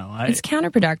 no, It's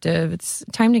counterproductive. It's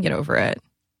time to get over it.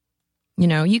 You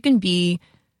know, you can be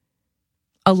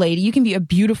a lady. You can be a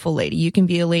beautiful lady. You can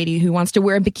be a lady who wants to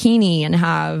wear a bikini and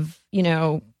have, you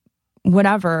know,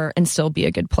 whatever and still be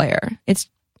a good player. It's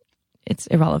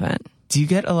irrelevant. Do you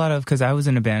get a lot of, because I was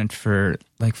in a band for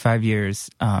like 5 years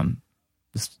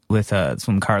with this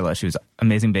woman, Carla. She was an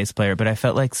amazing bass player, but I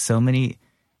felt like so many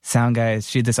sound guys,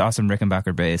 she had this awesome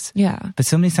Rickenbacker bass. Yeah. But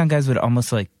so many sound guys would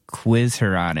almost like quiz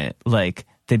her on it. Like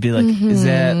they'd be like, is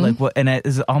that like what? And it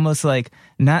was almost like,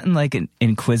 not in like an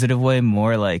inquisitive way,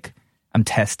 more like, I'm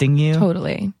testing you.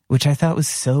 Totally. Which I thought was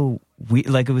so weird.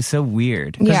 Like it was so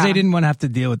weird. because Yeah. they didn't want to have to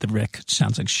deal with the Rick. It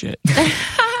sounds like shit.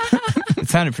 It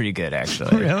sounded pretty good,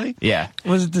 actually. Really? Yeah.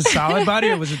 Was it the solid body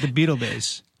or was it the Beetle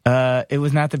bass? It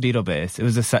was not the Beetle bass. It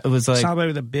was it was like, Solid body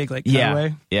with a big like yeah,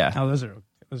 cutaway. yeah. Oh, those are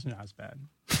not as bad.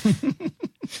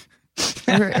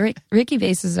 Ricky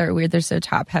basses are weird. They're so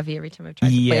top heavy. Every time I've tried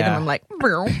to play Yeah. them, I'm like,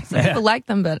 some people like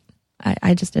them, but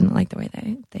I just didn't like the way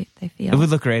they feel. It would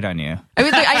look great on you. I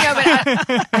know,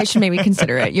 but I should maybe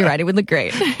consider it. You're right. It would look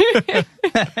great.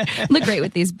 Look great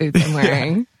with these boots I'm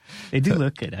wearing. They do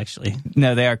look good, actually.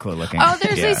 No, they are cool looking. Oh,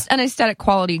 there's yeah. an aesthetic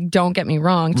quality, don't get me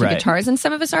wrong, to Right. guitars. And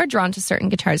some of us are drawn to certain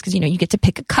guitars because, you know, you get to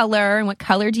pick a color and what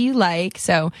color do you like.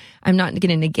 So I'm not going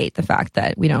to negate the fact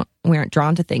that we aren't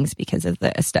drawn to things because of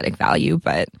the aesthetic value.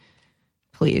 But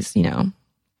please, you know,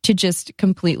 to just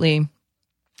completely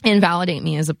invalidate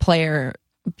me as a player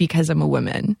because I'm a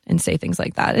woman and say things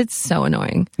like that. It's so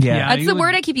annoying. Yeah. That's you the would-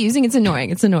 word I keep using. It's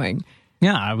annoying. It's annoying.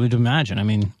 Yeah, I would imagine. I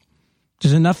mean,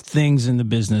 there's enough things in the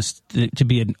business to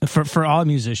be for all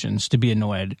musicians to be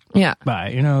annoyed Yeah. by.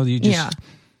 You know, you just Yeah.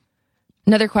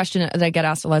 Another question that I get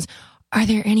asked was, are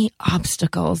there any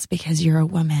obstacles because you're a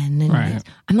woman? And Right.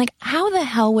 I'm like, how the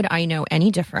hell would I know any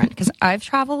different? Because I've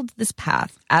traveled this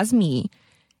path as me.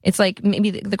 It's like, maybe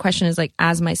the question is like,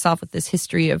 as myself with this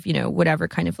history of, you know, whatever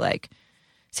kind of like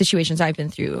situations I've been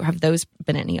through, have those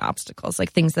been any obstacles,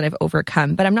 like things that I've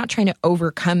overcome? But I'm not trying to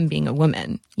overcome being a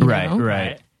woman. You Right, know?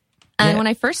 right. And Yeah. when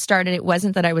I first started, it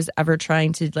wasn't that I was ever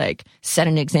trying to like set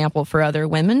an example for other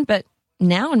women, but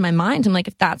now in my mind, I'm like,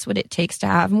 if that's what it takes to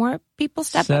have more people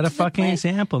step set up a to the fucking plate,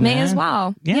 example, may man. as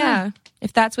well. Yeah. Yeah.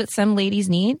 If that's what some ladies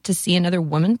need to see another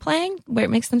woman playing, where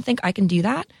it makes them think I can do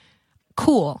that,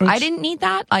 cool. I didn't need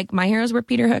that. Like my heroes were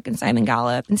Peter Hook and Simon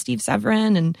Gallup and Steve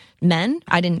Severin and men.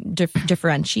 I didn't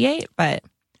differentiate, but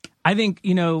I think,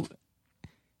 you know,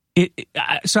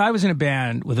 so I was in a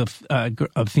band with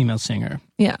a female singer,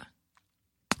 yeah.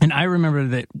 and I remember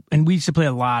that, and we used to play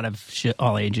a lot of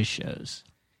all ages shows,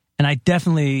 and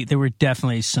there were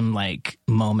definitely some like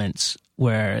moments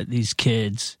where these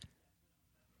kids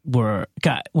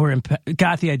got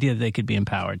the idea that they could be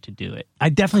empowered to do it. I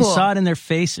definitely Cool. saw it in their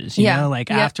faces, you Yeah. know, like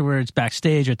Yep. afterwards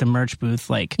backstage or at the merch booth,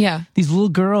 like Yeah. these little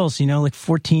girls, you know, like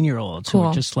 14-year-olds who were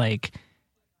Cool. just like,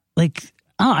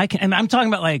 oh, I can. And I'm talking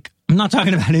about like, I'm not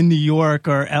talking about in New York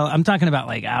I'm talking about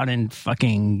like out in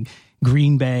fucking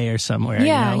Green Bay or somewhere,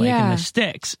 Yeah, you know, like in yeah. the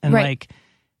sticks, and Right. like,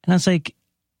 and I was like,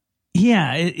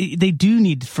 yeah, they do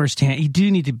need firsthand. You do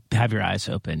need to have your eyes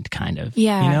opened, kind of.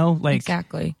 Yeah. you know, like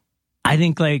Exactly. I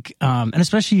think like, and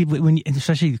especially when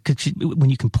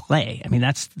you can play. I mean,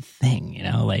 that's the thing, you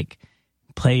know, like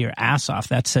play your ass off.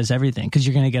 That says everything because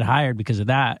you're going to get hired because of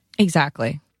that.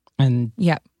 Exactly. And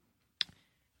Yep.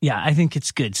 yeah, I think it's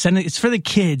good. It's for the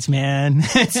kids, man.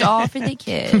 It's all for the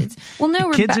kids. Well, no,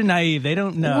 we're Kids are naive. They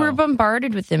don't know. We're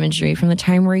bombarded with imagery from the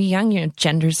time we're young, you know,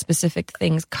 gender specific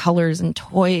things, colors and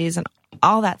toys and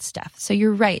all that stuff. So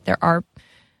you're right. There are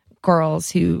girls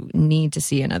who need to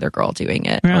see another girl doing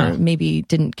it, Yeah. or maybe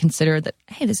didn't consider that,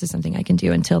 hey, this is something I can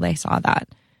do until they saw that.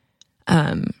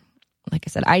 Like I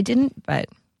said, I didn't, but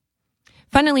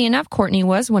funnily enough, Courtney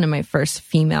was one of my first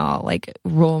female like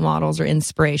role models or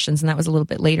inspirations. And that was a little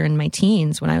bit later in my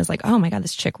teens when I was like, oh my God,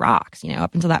 this chick rocks. You know,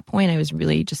 up until that point, I was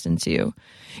really just into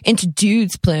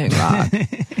dudes playing rock.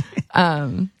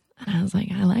 And I was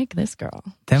like, I like this girl.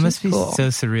 That She's must be cool. so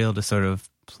surreal to sort of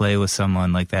play with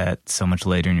someone like that so much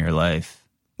later in your life.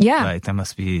 Yeah. Like that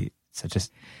must be such a...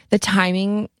 The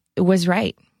timing was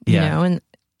right, you Yeah. know, and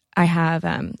I have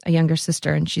a younger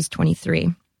sister, and she's 23.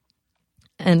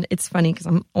 And it's funny because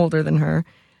I'm older than her.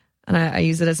 And I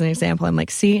use it as an example. I'm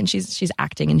like, see, and she's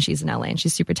acting, and she's in LA, and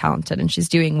she's super talented, and she's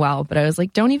doing well. But I was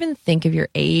like, don't even think of your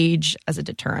age as a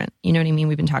deterrent. You know what I mean?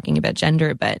 We've been talking about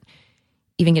gender, but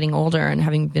even getting older and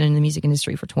having been in the music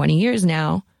industry for 20 years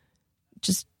now,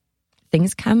 just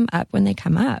things come up when they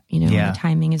come up, when the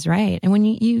timing is right. And when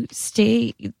you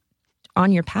stay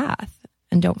on your path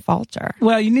and don't falter.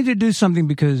 Well, you need to do something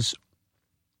because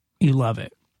you love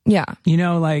it. Yeah.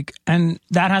 And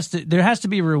there has to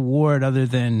be a reward other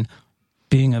than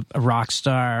being a rock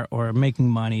star or making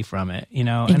money from it,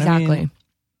 Exactly. And I mean,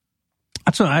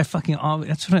 that's what I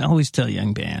always tell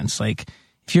young bands. Like,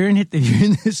 if you're in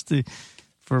this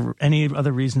for any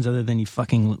other reasons other than you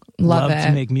fucking love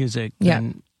to make music,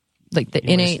 then like the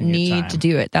innate need to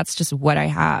do it. That's just what I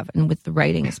have. And with the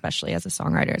writing, especially as a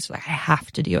songwriter, it's like I have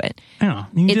to do it. I know.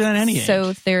 You can do that at any age. It's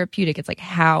so therapeutic. It's like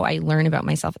how I learn about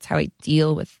myself. It's how I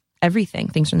deal with everything,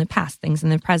 things from the past, things in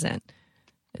the present.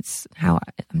 It's how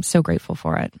I'm so grateful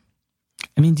for it.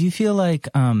 I mean, do you feel like,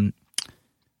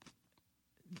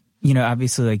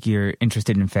 obviously like you're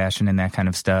interested in fashion and that kind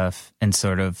of stuff, and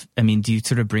sort of, I mean, do you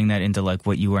sort of bring that into like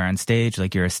what you wear on stage,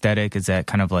 like your aesthetic? Is that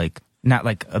kind of like, not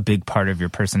like a big part of your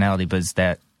personality, but is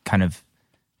that kind of,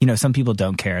 some people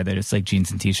don't care that it's like jeans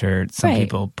and t-shirts. Some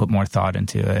people put more thought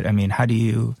into it. I mean, how do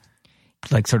you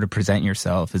like sort of present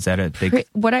yourself? Is that a big...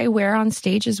 What I wear on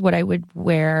stage is what I would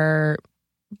wear,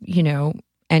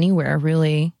 anywhere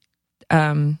really.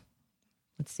 Let's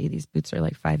see, these boots are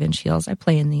like 5-inch heels. I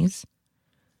play in these.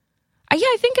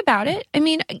 I think about it. I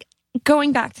mean,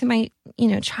 going back to my,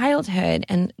 childhood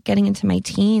and getting into my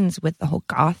teens with the whole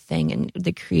goth thing and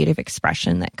the creative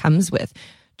expression that comes with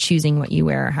choosing what you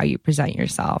wear, how you present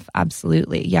yourself.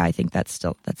 Absolutely. Yeah, I think that's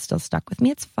still stuck with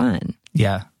me. It's fun.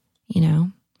 Yeah.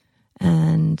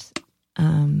 And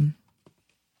I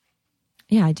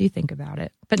do think about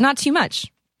it, but not too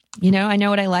much. I know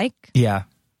what I like. Yeah.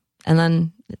 And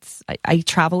then I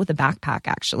travel with a backpack,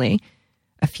 actually,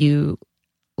 a few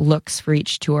looks for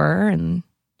each tour, and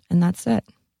that's it.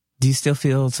 Do you still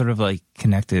feel sort of like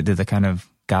connected to the kind of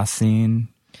goth scene?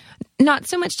 Not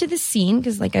so much to the scene,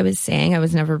 because like I was saying, I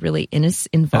was never really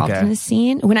involved in the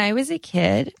scene. When I was a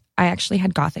kid, I actually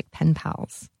had gothic pen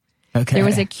pals. Okay. There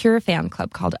was a Cure fan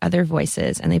club called Other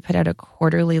Voices, and they put out a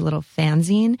quarterly little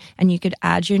fanzine, and you could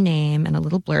add your name and a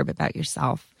little blurb about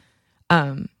yourself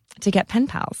to get pen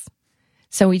pals.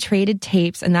 So we traded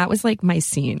tapes, and that was like my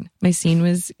scene. My scene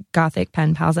was gothic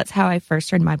pen pals. That's how I first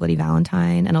heard My Bloody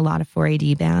Valentine and a lot of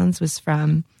 4AD bands, was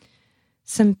from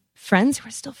some friends who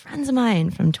are still friends of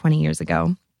mine from 20 years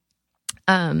ago.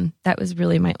 That was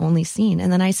really my only scene.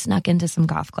 And then I snuck into some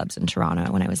goth clubs in Toronto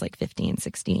when I was like 15,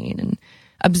 16 and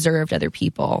observed other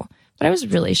people. But I was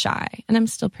really shy, and I'm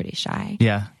still pretty shy.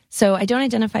 Yeah. So I don't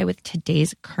identify with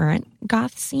today's current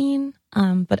goth scene,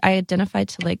 but I identified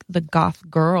to like the goth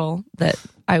girl that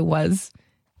I was,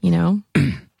 I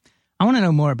want to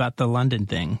know more about the London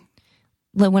thing.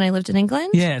 When I lived in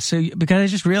England? Yeah, so because I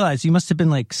just realized you must have been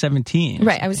like 17.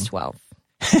 Right, I was 12.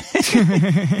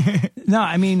 No,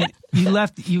 I mean,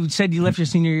 you said you left your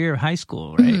senior year of high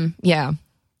school, right? Mm-hmm, yeah.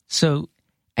 So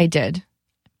I did.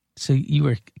 So you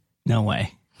were, no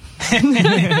way.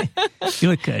 You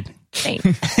look good. Thanks.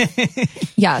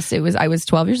 Yes, I was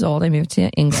 12 years old. I moved to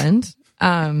England.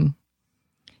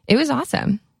 It was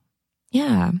awesome.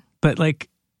 Yeah. But like,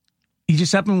 you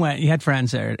just up and went, you had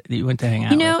friends there that you went to hang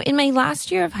out with. In my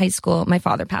last year of high school, my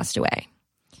father passed away.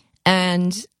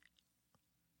 And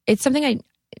it's something I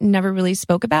never really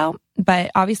spoke about, but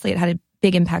obviously it had a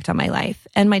big impact on my life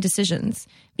and my decisions,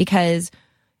 because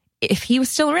if he was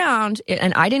still around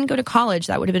and I didn't go to college,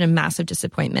 that would have been a massive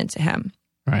disappointment to him.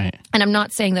 Right. And I'm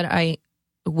not saying that I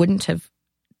wouldn't have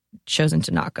chosen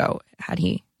to not go had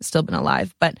he still been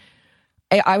alive, but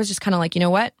I was just kind of like, you know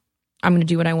what? I'm going to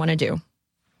do what I want to do.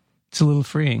 It's a little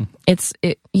freeing.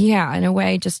 Yeah, in a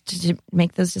way, just to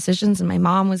make those decisions. And my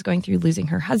mom was going through losing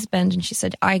her husband, and she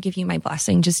said, I give you my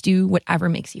blessing. Just do whatever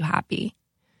makes you happy.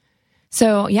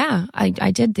 So yeah, I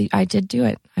did do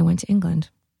it. I went to England,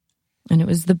 and it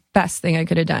was the best thing I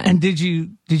could have done. And did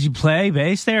you play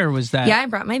bass there, or was that? Yeah, I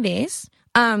brought my bass.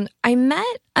 I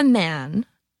met a man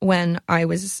when I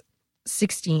was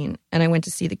 16, and I went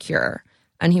to see The Cure.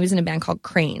 And he was in a band called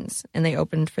Cranes, and they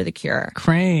opened for The Cure.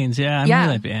 Cranes, yeah, I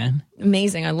know that band.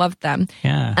 Amazing, I loved them.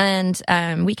 Yeah.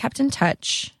 And we kept in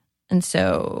touch, and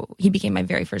so he became my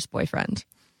very first boyfriend.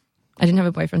 I didn't have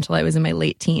a boyfriend until I was in my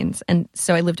late teens, and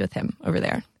so I lived with him over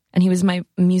there. And he was my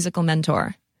musical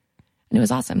mentor, and it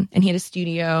was awesome. And he had a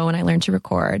studio, and I learned to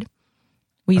record.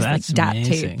 We used like DAT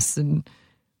tapes and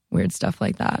weird stuff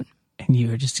like that. And you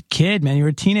were just a kid, man. You were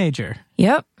a teenager.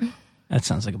 Yep. That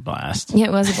sounds like a blast. Yeah,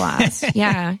 it was a blast.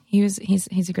 Yeah,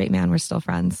 he's a great man. We're still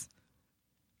friends.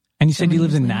 And you said you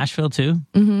lived in Nashville too?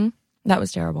 Mm-hmm. That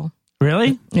was terrible.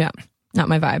 Really? Yeah. Not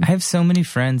my vibe. I have so many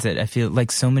friends that I feel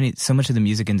like so much of the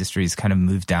music industry has kind of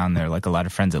moved down there. Like a lot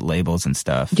of friends at labels and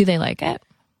stuff. Do they like it?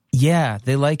 Yeah,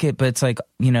 they like it, but it's like,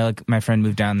 you know, like my friend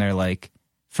moved down there like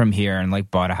from here and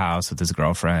like bought a house with his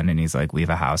girlfriend, and he's like, we have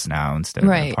a house now instead of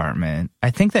an apartment.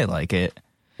 I think they like it.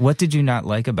 What did you not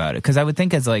like about it? Because I would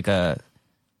think as like a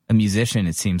musician,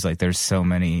 it seems like there's so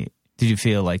many. Did you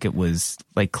feel like it was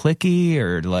like cliquey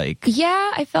or like?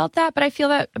 Yeah, I felt that, but I feel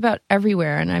that about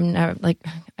everywhere. And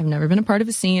I've never been a part of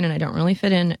a scene, and I don't really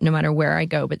fit in no matter where I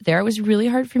go. But there, it was really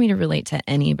hard for me to relate to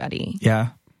anybody.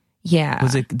 Yeah. Yeah.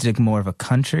 Was it like more of a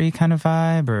country kind of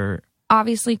vibe, or?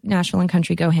 Obviously, Nashville and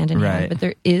country go hand in hand, but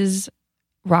there is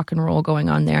rock and roll going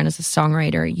on there. And as a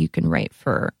songwriter, you can write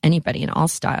for anybody in all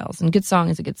styles. And a good song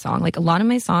is a good song. Like a lot of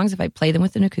my songs, if I play them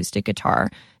with an acoustic guitar,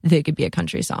 they could be a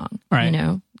country song. Right. You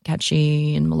know,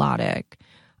 catchy and melodic.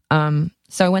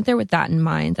 So I went there with that in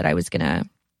mind, that I was going to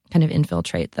kind of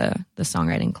infiltrate the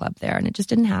songwriting club there. And it just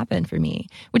didn't happen for me,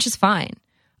 which is fine.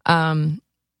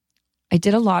 I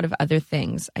did a lot of other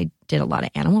things. I did a lot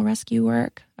of animal rescue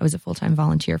work. I was a full-time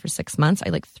volunteer for 6 months. I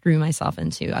like threw myself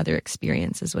into other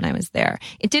experiences when I was there.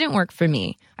 It didn't work for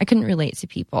me. I couldn't relate to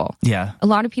people. Yeah. A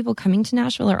lot of people coming to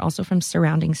Nashville are also from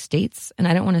surrounding states. And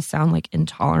I don't want to sound like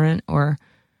intolerant or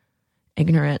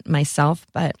ignorant myself,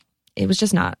 but it was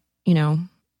just not, you know,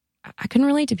 I couldn't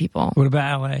relate to people. What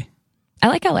about LA? I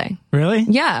like LA. Really?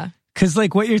 Yeah. Because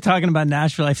like what you're talking about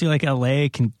Nashville, I feel like LA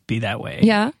can be that way.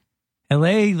 Yeah.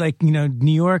 LA, like, you know,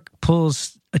 New York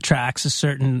attracts a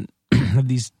certain of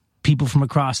these people from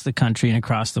across the country and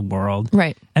across the world.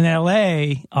 Right. And then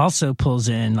LA also pulls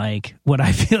in like what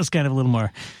I feel is kind of a little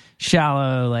more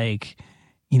shallow, like,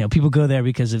 you know, people go there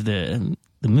because of the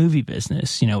movie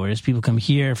business, you know, whereas people come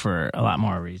here for a lot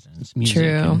more reasons. Music.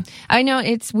 True. I know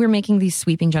we're making these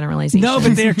sweeping generalizations. No,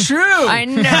 but they're true. I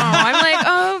know. I'm like,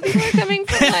 oh, people are coming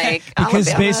from like because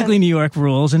Alabama. basically New York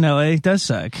rules and LA does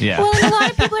suck. Yeah. Well, and a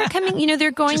lot of people are coming, you know,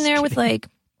 they're going there with like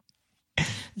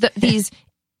these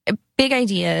big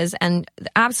ideas, and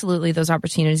absolutely those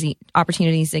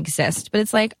opportunities exist. But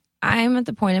it's like, I'm at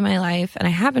the point in my life, and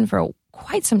I have been for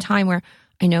quite some time, where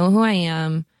I know who I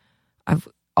am. I've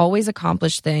always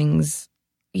accomplished things.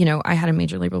 You know, I had a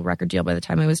major label record deal by the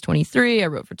time I was 23. I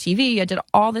wrote for TV. I did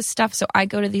all this stuff. So I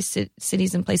go to these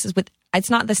cities and places with, it's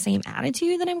not the same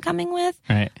attitude that I'm coming with.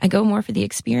 Right. I go more for the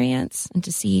experience and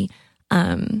to see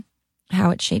how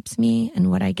it shapes me and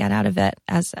what I get out of it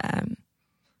as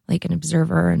like an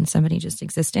observer and somebody just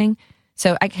existing.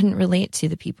 So I can relate to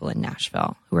the people in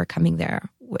Nashville who are coming there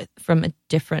from a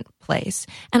different place,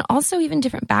 and also even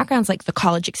different backgrounds, like the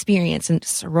college experience and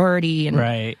sorority and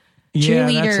right. Yeah,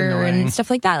 cheerleader and stuff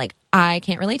like that. Like, I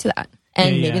can't relate to that.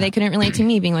 And maybe they couldn't relate to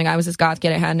me being like, I was this goth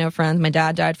kid, I had no friends, my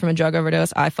dad died from a drug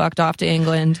overdose, I fucked off to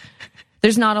England.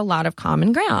 There's not a lot of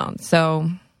common ground. So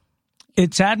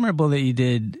it's admirable that you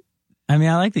did. I mean,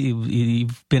 I like that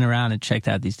you've been around and checked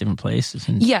out these different places.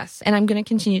 And yes, and I'm going to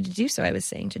continue to do so. I was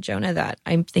saying to Jonah that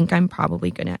I think I'm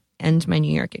probably going to end my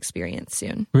New York experience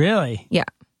soon. Really? Yeah.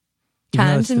 Even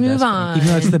Time to move on. Even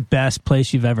though it's the best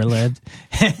place you've ever lived.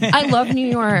 I love New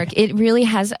York. It really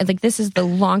has, like, this is the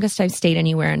longest I've stayed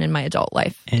anywhere in my adult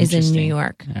life is in New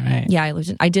York. All right. Yeah,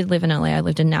 I did live in LA. I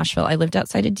lived in Nashville. I lived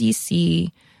outside of DC.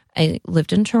 I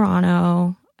lived in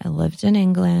Toronto. I lived in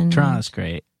England. Toronto's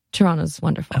great. Toronto's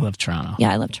wonderful. I love Toronto.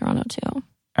 Yeah, I love Toronto too.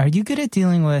 Are you good at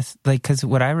dealing with, like, because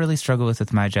what I really struggle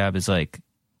with my job is, like,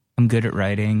 I'm good at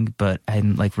writing, but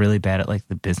I'm, like, really bad at, like,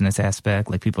 the business aspect.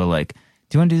 Like, people are like,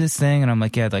 do you want to do this thing? And I'm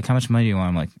like, yeah, like, how much money do you want?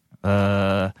 I'm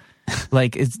like,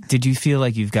 like, did you feel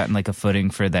like you've gotten, like, a footing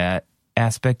for that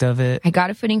aspect of it? I got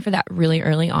a footing for that really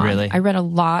early on. Really? I read a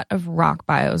lot of rock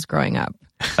bios growing up.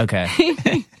 Okay.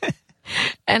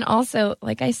 And also,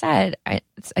 like I said,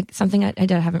 it's something I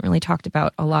haven't really talked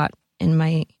about a lot in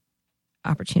my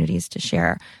opportunities to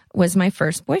share, was my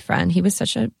first boyfriend. He was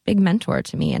such a big mentor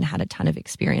to me and had a ton of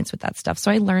experience with that stuff. So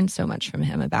I learned so much from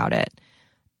him about it.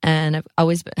 And I've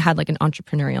always had like an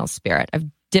entrepreneurial spirit. I've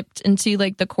dipped into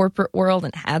like the corporate world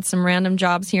and had some random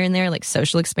jobs here and there, like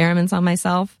social experiments on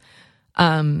myself.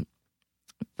 But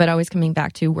always coming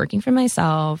back to working for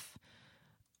myself.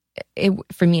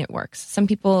 For me, it works. Some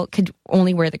people could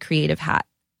only wear the creative hat,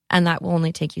 and that will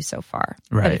only take you so far.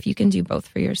 Right. But if you can do both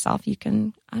for yourself, you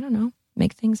can, I don't know,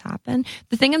 make things happen.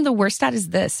 The thing I'm the worst at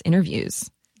is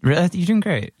interviews. Really? You're doing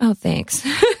great. Oh, thanks.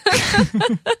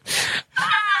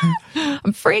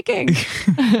 I'm freaking.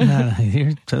 No,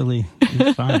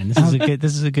 you're fine.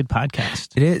 This is a good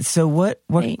podcast. It is. So what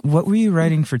Thanks. were you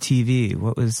writing for TV?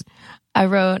 What was? I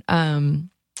wrote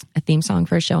a theme song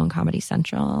for a show on Comedy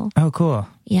Central. Oh, cool.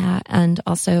 Yeah, and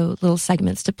also little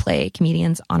segments to play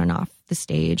comedians on and off the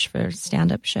stage for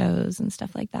stand-up shows and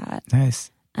stuff like that.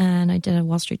 Nice. And I did a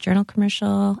Wall Street Journal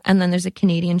commercial. And then there's a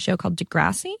Canadian show called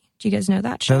Degrassi. Do you guys know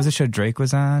that show? That was a show Drake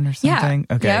was on or something?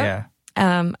 Yeah. Okay, Yep.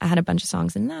 yeah. I had a bunch of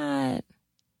songs in that.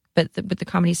 But with the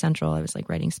Comedy Central, I was like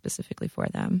writing specifically for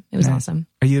them. It was Nice. awesome.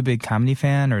 Are you a big comedy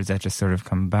fan, or is that just sort of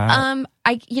come about?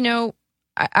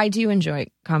 I do enjoy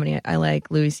comedy. I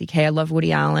like Louis C.K. I love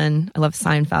Woody Allen. I love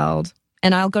Seinfeld.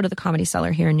 And I'll go to the Comedy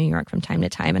Cellar here in New York from time to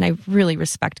time. And I really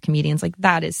respect comedians. Like,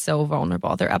 that is so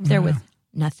vulnerable. They're up there with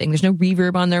nothing. There's no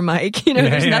reverb on their mic.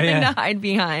 There's nothing to hide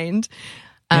behind.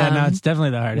 Yeah, no, it's definitely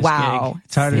the hardest wow. gig.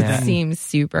 It's harder It than... seems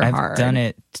super hard. I've done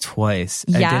it twice.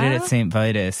 I Yeah? did it at St.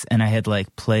 Vitus, and I had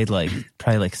played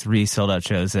probably 3 sold out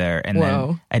shows there, and Whoa.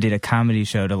 then I did a comedy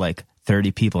show to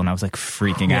 30 people, and I was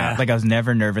freaking Yeah. out. I was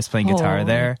never nervous playing guitar Oh.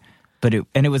 there, but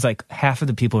it was half of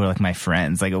the people were my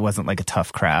friends. It wasn't a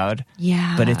tough crowd.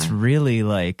 Yeah. But it's really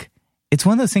it's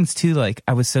one of those things too.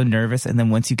 I was so nervous, and then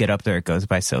once you get up there, it goes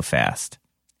by so fast.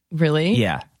 Really?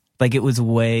 Yeah, it was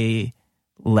way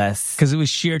less. Because it was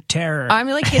sheer terror. I'm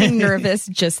getting nervous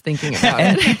just thinking about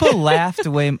And it. people laughed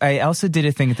away. I also did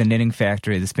a thing at the Knitting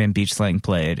Factory. This band Beach Slang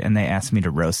played, and they asked me to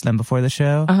roast them before the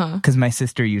show because my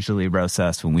sister usually roasts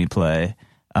us when we play.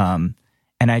 And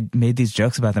I made these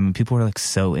jokes about them, and people were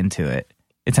so into it.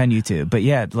 It's on YouTube, but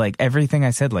yeah, everything I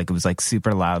said, it was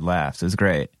super loud laughs. It was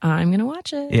great. I'm gonna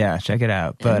watch it. Yeah, check it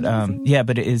out. But yeah,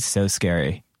 but it is so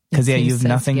scary because It you seems have so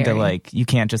nothing scary. to you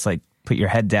can't just put your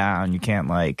head down. You can't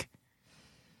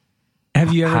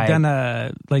Have you ever hide. done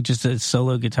a just a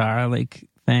solo guitar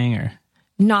thing or?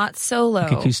 Not solo.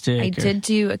 acoustic I or- did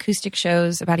do acoustic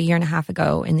shows about a year and a half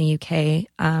ago in the UK.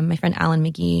 My friend Alan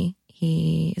McGee,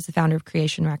 he is the founder of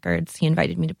Creation Records. He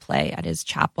invited me to play at his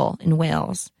chapel in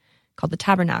Wales called the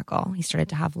Tabernacle. He started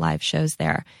to have live shows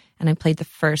there, and I played the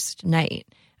first night.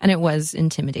 And it was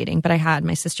intimidating, but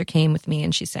my sister came with me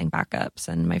and she sang backups,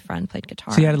 and my friend played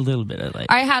guitar. So you had a little bit of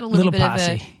I had a little bit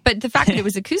posse. of it, but the fact that it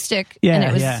was acoustic Yeah, and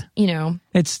it was, yeah.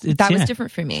 It's that was yeah,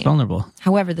 different for me. It's vulnerable.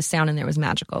 However, the sound in there was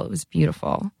magical. It was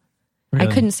beautiful. Really.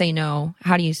 I couldn't say no.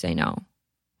 How do you say no?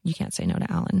 You can't say no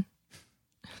to Alan.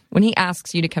 When he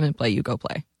asks you to come and play, you go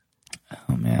play.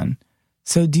 Oh man.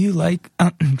 So do you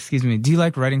excuse me, do you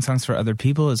like writing songs for other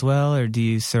people as well, or do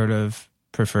you sort of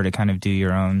prefer to kind of do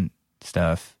your own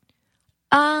stuff?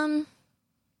 I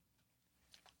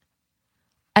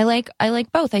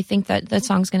like both. I think that the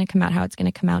song's going to come out how it's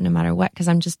going to come out no matter what, because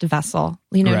I'm just a vessel.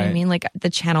 You know what I Right. mean? The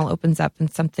channel opens up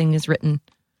and something is written.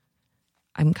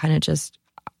 I'm kind of just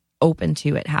open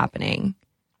to it happening.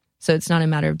 So it's not a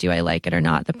matter of do I like it or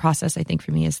not. The process, I think,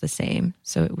 for me is the same.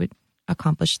 So it would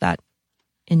accomplish that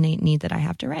innate need that I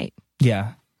have to write.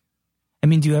 Yeah. I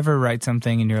mean, do you ever write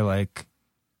something and you're like,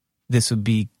 this would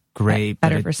be great,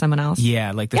 Better but for someone else.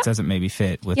 yeah, this Yeah. doesn't maybe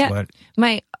fit with Yeah. what?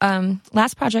 My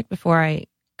last project before I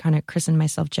kind of christened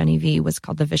myself Jenny V was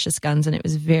called The Vicious Guns, and it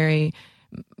was very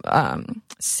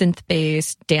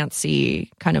synth-based,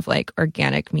 dancey, kind of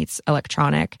organic meets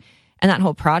electronic. And that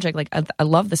whole project, I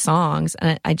love the songs,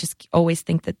 and I just always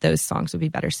think that those songs would be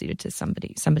better suited to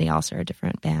somebody else or a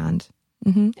different band.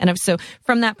 And so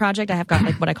from that project, I have got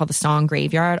what I call the song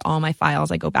graveyard. All my files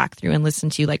I go back through and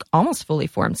listen to almost fully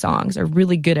formed songs or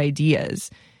really good ideas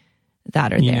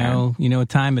that are there. You know what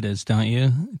time it is, don't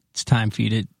you? It's time for you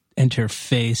to enter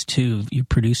phase 2 of your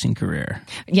producing career.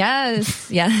 Yes,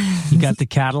 yes. You got the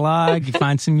catalog, you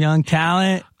find some young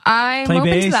talent. I'm Play open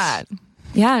bass. to that.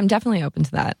 Yeah, I'm definitely open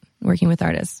to that. Working with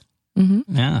artists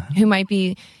Yeah. who might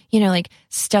be,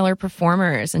 stellar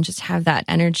performers and just have that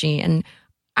energy. And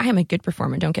I am a good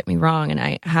performer, don't get me wrong, and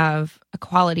I have a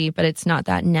quality, but it's not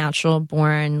that natural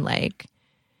born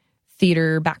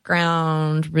theater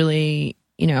background, really,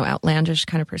 outlandish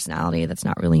kind of personality. That's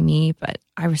not really me, but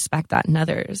I respect that in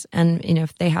others. And,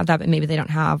 if they have that, but maybe they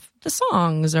don't have the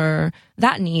songs or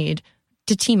that need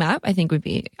to team up, I think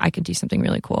I could do something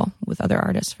really cool with other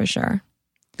artists for sure.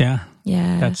 Yeah.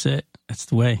 Yeah. That's it. That's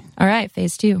the way. All right,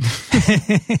 phase 2.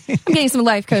 I'm getting some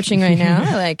life coaching right now.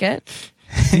 I like it.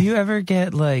 Do you ever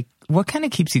get what kind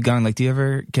of keeps you going? Do you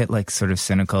ever get sort of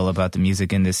cynical about the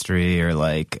music industry or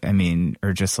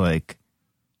or just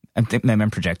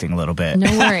I'm projecting a little bit.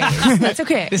 No worries. That's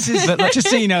okay. This is just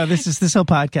so you know, this whole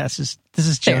podcast is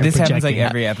Jared This happens like projecting.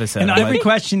 every episode. And I'm every like,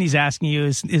 question he's asking you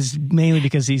is mainly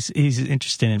because he's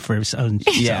interested in it for his own.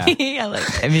 yeah. I like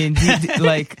it. I mean,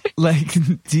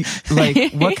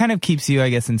 what kind of keeps you, I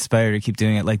guess, inspired to keep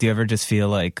doing it? Like, do you ever just feel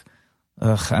like,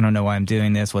 ugh, I don't know why I'm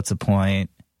doing this. What's the point?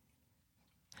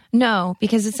 No,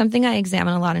 because it's something I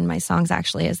examine a lot in my songs,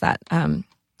 actually, is that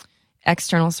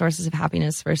external sources of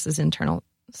happiness versus internal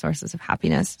sources of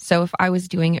happiness. So if I was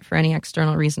doing it for any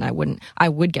external reason, I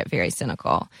would get very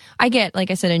cynical. I get, like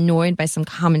I said, annoyed by some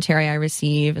commentary I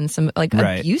receive and some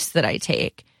abuse that I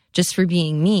take just for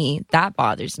being me. That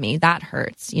bothers me. That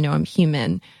hurts. You know, I'm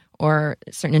human. Or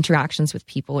certain interactions with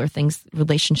people or things,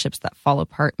 relationships that fall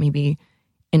apart maybe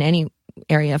in any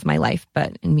area of my life,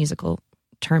 but in musical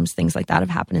terms, things like that have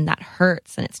happened and that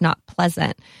hurts and it's not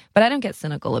pleasant. But I don't get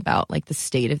cynical about like the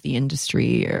state of the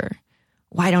industry or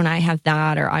why don't I have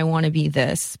that or I want to be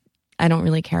this. I don't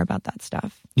really care about that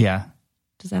stuff. Yeah.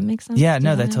 Does that make sense? Yeah,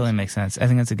 no, that totally makes sense. I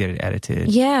think that's a good attitude.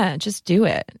 Yeah, just do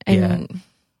it. And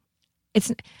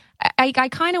it's I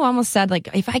kind of almost said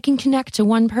like if I can connect to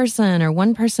one person or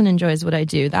one person enjoys what I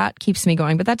do, that keeps me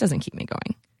going, but that doesn't keep me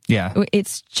going. Yeah.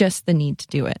 It's just the need to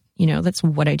do it. You know, that's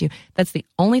what I do. That's the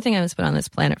only thing I was put on this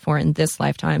planet for in this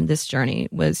lifetime, this journey,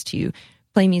 was to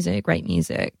play music, write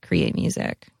music, create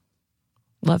music,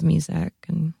 love music.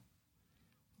 And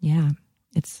yeah,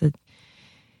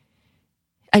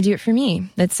 I do it for me.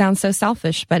 That sounds so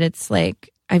selfish, but it's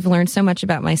like I've learned so much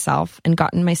about myself and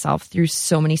gotten myself through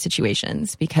so many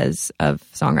situations because of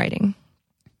songwriting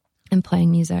and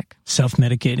playing music.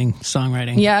 Self-medicating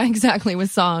songwriting. Yeah, exactly, with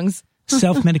songs.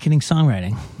 Self-medicating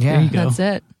songwriting. Yeah. There you go. That's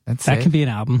it. That can be an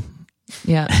album.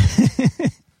 Yeah.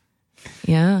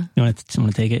 Yeah. You want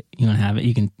to take it? You want to have it?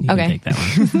 You can take that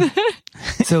one.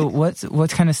 So what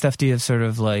kind of stuff do you have sort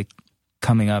of like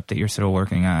coming up that you're sort of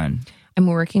working on? I'm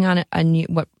working on a new,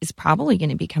 what is probably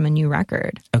going to become a new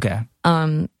record. Okay.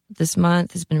 This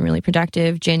month has been really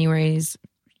productive. January's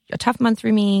a tough month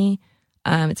for me.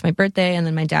 It's my birthday, and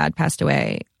then my dad passed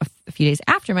away a few days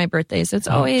after my birthday. So it's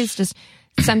always just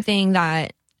something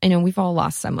that, I know we've all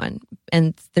lost someone,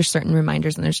 and there's certain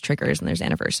reminders and there's triggers and there's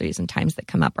anniversaries and times that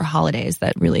come up or holidays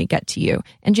that really get to you.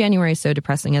 And January is so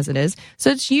depressing as it is.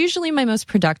 So it's usually my most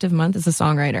productive month as a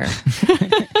songwriter.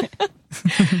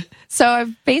 So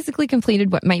I've basically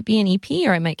completed what might be an EP,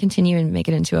 or I might continue and make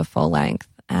it into a full length.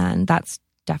 And that's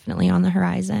definitely on the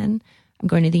horizon. I'm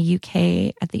going to the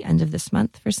UK at the end of this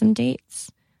month for some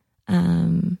dates.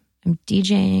 I'm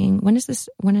DJing. When is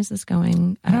this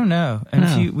going? I don't know.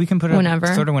 And we can put it whenever.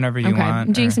 Sort of whenever you want.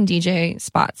 I'm doing some DJ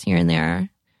spots here and there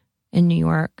in New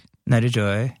York. Night of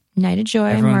Joy. Night of Joy.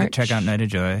 Everyone March. check out Night of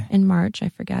Joy. In March. I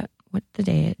forget what the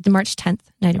day is. The March 10th.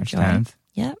 Night of Joy. 10th.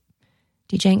 Yep.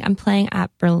 DJing. I'm playing at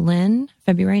Berlin,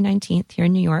 February 19th here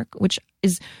in New York, which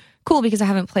is cool because I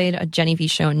haven't played a Jenny V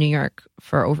show in New York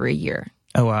for over a year.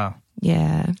 Oh, wow.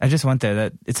 Yeah. I just went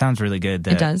there. It sounds really good.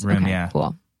 It does? Room, okay, yeah.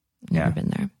 Cool. Never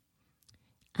been there.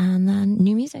 And then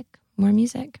new music. More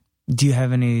music. Do you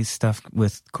have any stuff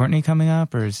with Courtney coming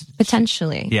up? Or is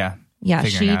Potentially. Yeah. Yeah,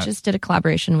 figuring she out. just did a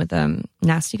collaboration with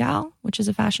Nasty Gal, which is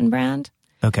a fashion brand.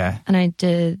 Okay. And I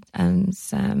did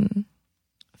some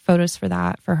photos for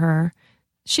that for her.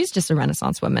 She's just a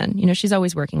Renaissance woman. You know, she's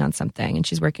always working on something, and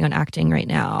she's working on acting right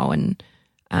now. And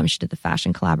she did the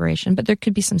fashion collaboration, but there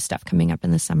could be some stuff coming up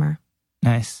in the summer.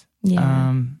 Nice.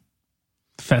 Yeah.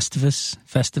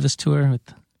 Festivus tour with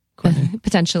Courtney.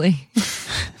 Potentially.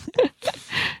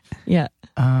 Yeah.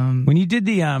 When you did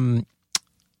the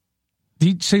do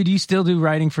you still do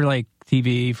writing for like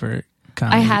TV for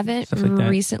comedy? I haven't stuff like that?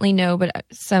 recently, no, but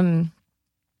some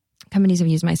companies have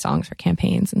used my songs for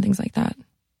campaigns and things like that.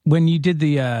 When you did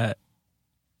the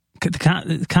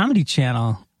Comedy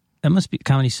Channel, that must be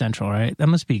Comedy Central, right? That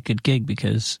must be a good gig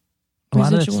because a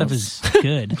lot of that stuff is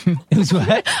good. It was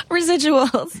what?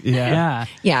 Residuals. Yeah.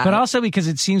 Yeah. But also because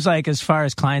it seems like as far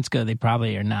as clients go, they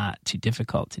probably are not too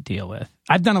difficult to deal with.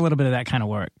 I've done a little bit of that kind of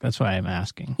work. That's why I'm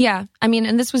asking. Yeah. I mean,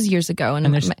 and this was years ago. And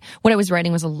what I was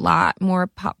writing was a lot more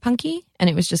pop punky. And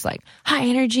it was just like high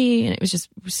energy. And it was just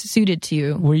suited to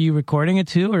you. Were you recording it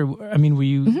too? Or, I mean, were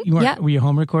you were you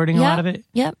home recording a lot of it?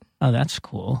 Yep. Oh, that's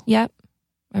cool. Yep.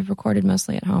 I've recorded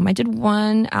mostly at home. I did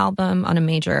one album on a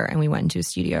major and we went into a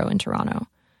studio in Toronto.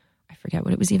 I forget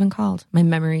what it was even called. My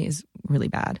memory is really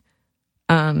bad.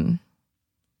 But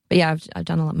yeah, I've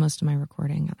done most of my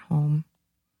recording at home.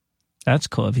 That's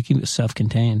cool. If you keep it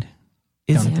self-contained,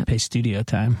 you don't have to pay studio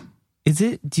time.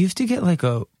 Do you have to get like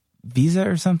a visa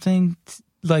or something?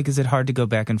 Like, is it hard to go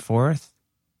back and forth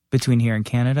between here and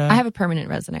Canada? I have a permanent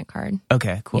resident card.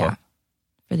 Okay, cool. Yeah.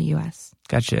 for the U.S.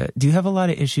 Gotcha. Do you have a lot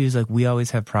of issues? Like, we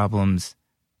always have problems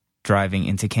driving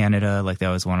into Canada. Like, they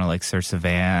always want to, like, search the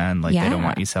van. Like, they don't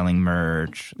want you selling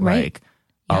merch. Right. Like,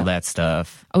 all that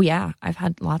stuff. Oh, yeah. I've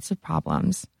had lots of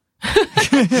problems.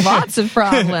 Lots of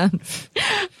problems.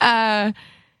 Yeah,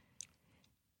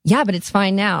 but it's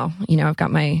fine now. You know, I've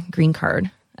got my green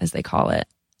card, as they call it.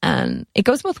 And it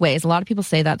goes both ways. A lot of people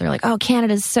say that. They're like, oh,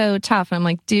 Canada's so tough. And I'm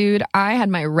like, dude, I had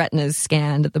my retinas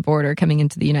scanned at the border coming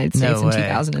into the United States in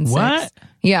 2006. What?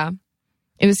 Yeah.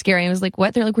 It was scary. I was like,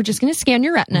 what? They're like, we're just going to scan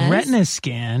your retinas. Retina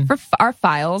scan? For our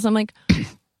files. I'm like,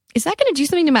 is that going to do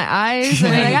something to my eyes?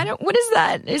 And they're like, what is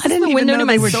that? Is this the window to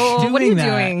my soul? What are you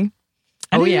doing?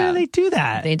 I didn't know they do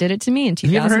that. They did it to me in 2006.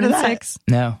 Have you ever heard of that?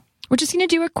 No. We're just going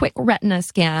to do a quick retina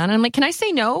scan. And I'm like, can I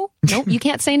say no? Nope, you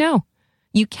can't say no.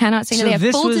 You cannot say no. They have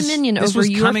full dominion over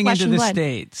your coming flesh into and the blood.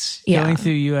 States, Yeah. going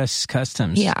through U.S.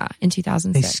 Customs. Yeah, in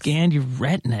 2006. They scanned your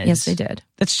retinas. Yes, they did.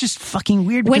 That's just fucking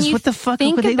weird When because you what the fuck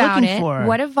think were they about looking it, for?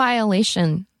 what a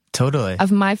violation Totally.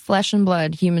 of my flesh and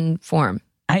blood human form.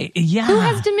 Yeah. Who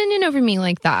has dominion over me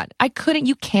like that?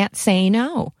 You can't say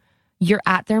no. You're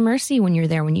at their mercy when you're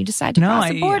there. When you decide to cross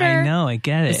the border. I know, I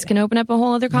get it. This can open up a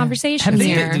whole other conversation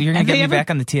here. You're going to get me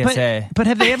back on the TSA. But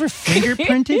have they ever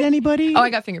fingerprinted anybody? Oh, I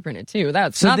got fingerprinted too.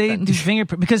 That's so nothing. they do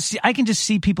fingerprint because I can just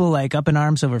see people like up in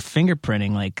arms over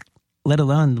fingerprinting, like let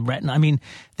alone the retinal. I mean,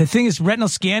 the thing is, retinal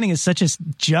scanning is such a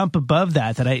jump above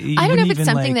that I don't know if it's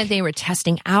something that they were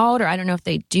testing out, or I don't know if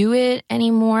they do it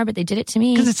anymore, but they did it to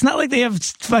me. Because it's not like they have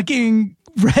fucking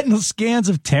retinal scans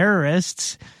of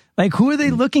terrorists. Like, who are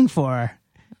they looking for?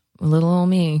 Little old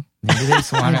me. Maybe they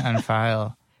just want it on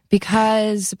file.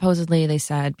 Because supposedly they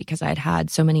said because I'd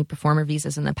had so many performer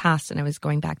visas in the past and I was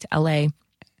going back to LA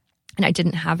and I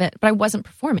didn't have it, but I wasn't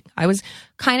performing. I was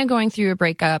kind of going through a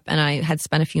breakup and I had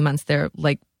spent a few months there,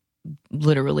 like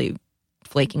literally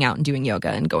flaking out and doing yoga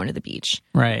and going to the beach.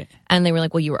 Right. And they were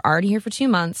like, well, you were already here for 2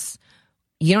 months.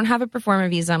 You don't have a performer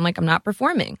visa. I'm like, I'm not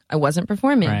performing. I wasn't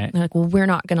performing. Right. They're like, well, we're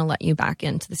not going to let you back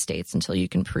into the States until you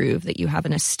can prove that you have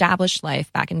an established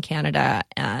life back in Canada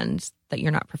and that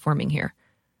you're not performing here.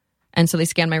 And so they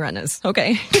scanned my retinas.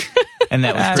 Okay. And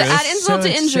that was to proof. add insult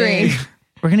to injury.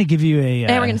 We're going to give you a...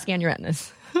 And we're going to scan your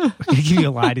retinas. we're going to give you a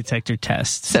lie detector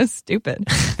test. So stupid.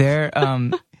 They're,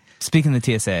 speaking of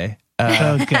the TSA.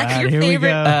 Oh, God. Here we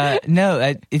go.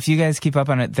 No, if you guys keep up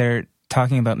on it, they're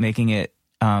talking about making it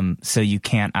so you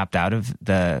can't opt out of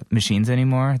the machines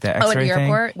anymore. The X-ray at the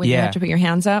airport when you have to put your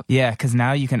hands up. Yeah, because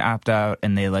now you can opt out,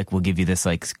 and they will give you this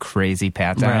crazy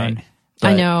pat down. Right.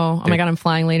 I know. Oh my God, I'm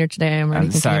flying later today. I'm already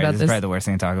thinking sorry, about this this. is probably the worst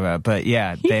thing to talk about. But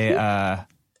yeah, they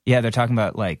they're talking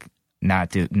about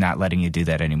not letting you do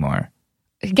that anymore.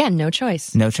 Again, no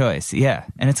choice. No choice. Yeah,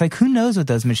 and it's like, who knows what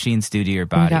those machines do to your We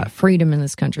body? got freedom in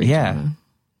this country. Yeah. Jonah.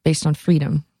 Based on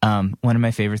freedom. One of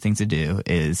my favorite things to do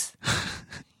is.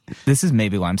 This is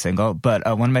maybe why I'm single, but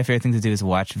one of my favorite things to do is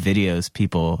watch videos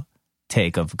people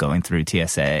take of going through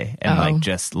TSA and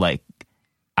just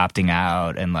opting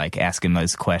out and asking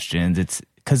those questions. It's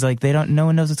because no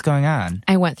one knows what's going on.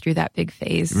 I went through that big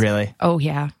phase. Really? Oh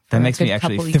yeah. That makes me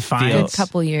actually feel... A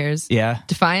couple years. Yeah.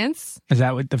 Defiance? Is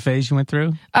that what the phase you went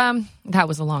through? That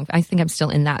was I think I'm still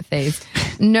in that phase.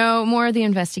 No, more the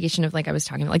investigation of I was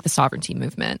talking about the sovereignty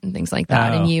movement and things like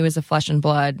that. And you as a flesh and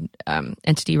blood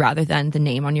entity rather than the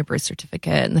name on your birth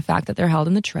certificate and the fact that they're held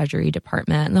in the Treasury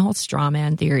Department and the whole straw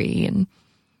man theory and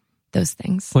those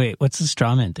things. Wait, what's the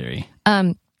straw man theory?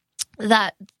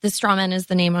 That the straw man is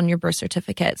the name on your birth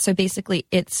certificate. So basically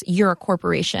you're a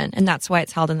corporation and that's why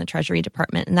it's held in the Treasury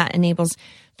Department. And that enables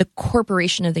the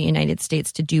corporation of the United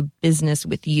States to do business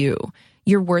with you.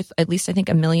 You're worth at least, I think,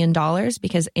 $1 million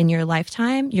because in your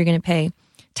lifetime, you're going to pay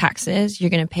taxes,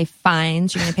 you're going to pay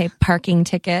fines, you're going to pay parking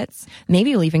tickets. Maybe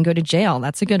you'll even go to jail.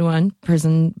 That's a good one.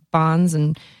 Prison bonds,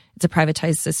 and it's a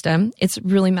privatized system. It's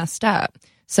really messed up.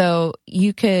 So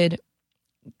you could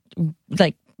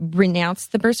renounce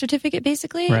the birth certificate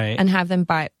basically and have them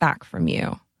buy it back from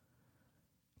you.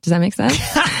 Does that make sense?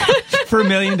 For $1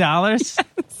 million?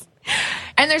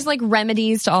 And there's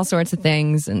remedies to all sorts of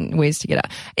things and ways to get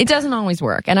out. It doesn't always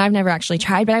work. And I've never actually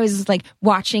tried, but I was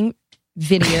watching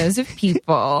videos of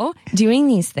people doing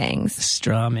these things.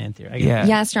 Straw man theory.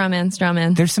 Yeah, straw man.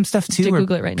 There's some stuff too where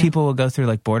Google it right now. people will go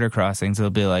through border crossings. They'll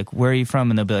be like, "Where are you from?"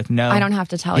 And they'll be like, "No, I don't have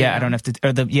to tell you." Yeah, I don't have to.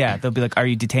 Or they'll be like, "Are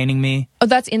you detaining me?" Oh,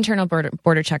 that's internal border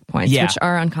checkpoints, which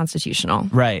are unconstitutional.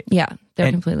 Right. Yeah,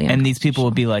 they're completely unconstitutional. And these people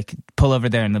will be like, pull over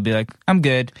there, and they'll be like, "I'm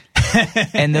good,"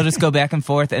 and they'll just go back and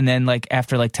forth. And then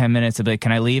after 10 minutes, they'll be like,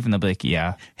 "Can I leave?" And they'll be like,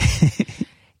 "Yeah."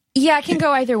 Yeah, it can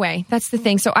go either way. That's the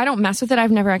thing. So I don't mess with it. I've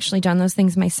never actually done those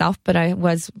things myself, but I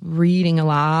was reading a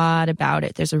lot about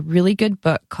it. There's a really good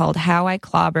book called How I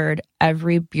Clobbered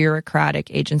Every Bureaucratic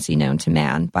Agency Known to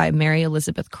Man by Mary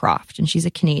Elizabeth Croft. And she's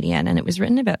a Canadian, and it was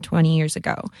written about 20 years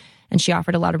ago. And she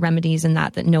offered a lot of remedies in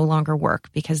that no longer work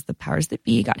because the powers that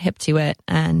be got hip to it,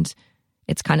 and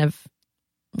it's kind of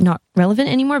not relevant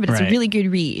anymore, but it's a really good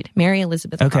read. Mary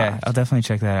Elizabeth Croft. Okay, I'll definitely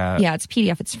check that out. Yeah, it's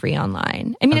PDF. It's free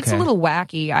online. I mean, it's a little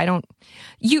wacky.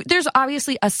 There's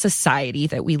obviously a society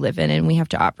that we live in, and we have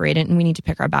to operate it, and we need to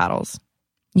pick our battles,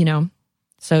 you know?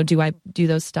 So do I do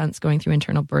those stunts going through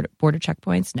internal border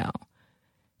checkpoints? No.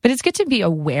 But it's good to be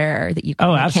aware that you can,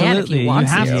 absolutely. if you want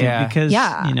have to. Because,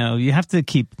 you know, you have to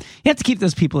keep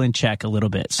those people in check a little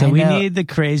bit. So we need the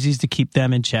crazies to keep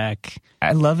them in check.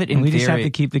 I love it in we theory. just have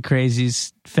to keep the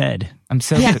crazies fed. I'm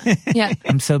so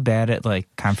I'm so bad at like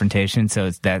confrontation, so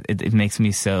it's that it makes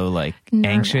me so like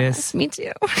anxious. Me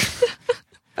too.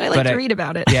 But I like to read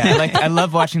about it. Yeah, I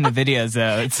love watching the videos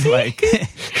though. It's like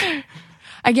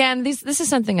again, this is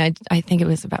something I think it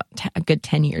was about a good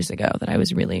 10 years ago that I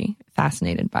was really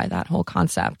fascinated by that whole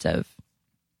concept of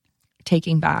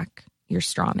taking back your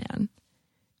straw man.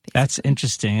 That's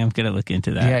interesting. I'm going to look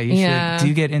into that. Yeah, you should. Do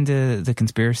you get into the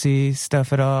conspiracy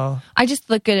stuff at all? I just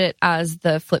look at it as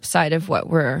the flip side of what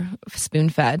we're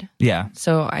spoon-fed. Yeah.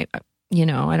 So I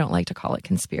don't like to call it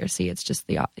conspiracy. It's just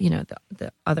the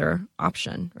other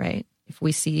option, right? If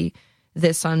we see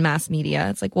this on mass media,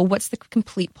 it's like, well, what's the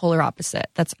complete polar opposite?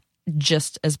 That's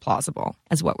just as plausible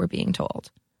as what we're being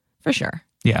told, for sure.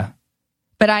 Yeah.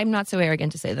 But I'm not so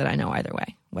arrogant to say that I know either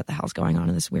way what the hell's going on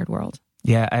in this weird world.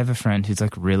 Yeah, I have a friend who's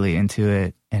like really into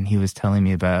it, and he was telling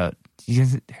me about. Do you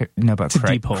guys know about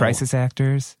crisis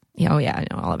actors? Yeah, I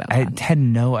know all about that. I had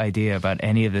no idea about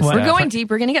any of this. We're going deep.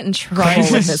 We're going to get in trouble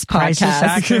with this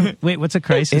podcast. Wait, what's a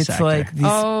crisis actor? Like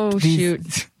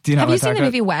shoot. Do you know have you seen the about?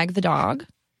 movie Wag the Dog?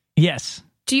 Yes.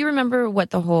 Do you remember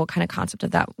what the whole kind of concept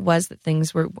of that was? That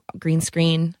things were green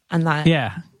screen and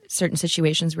that certain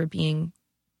situations were being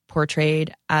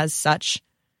portrayed as such,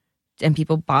 and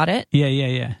people bought it.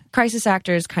 Yeah. Crisis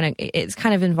actors it's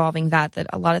kind of involving that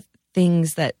a lot of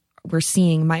things that we're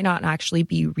seeing might not actually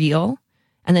be real.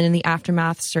 And then in the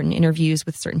aftermath, certain interviews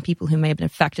with certain people who may have been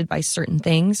affected by certain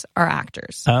things are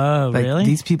actors. Oh, like, really?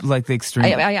 These people like the extreme.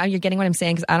 You're getting what I'm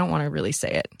saying because I don't want to really say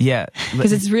it. Yeah.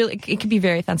 Because it can be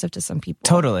very offensive to some people.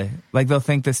 Totally. Like they'll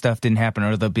think this stuff didn't happen,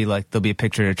 or there'll be a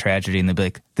picture of a tragedy and they'll be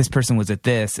like, this person was at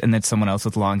this, and then someone else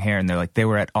with long hair, and they're like, they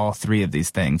were at all three of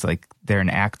these things. Like they're an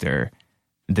actor.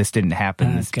 This didn't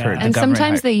happen. And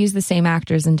sometimes they use the same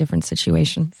actors in different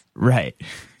situations. Right.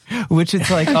 Which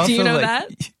is like also Do you know like, that?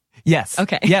 Yes.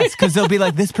 Okay. Yes, because they'll be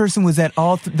like, this person was at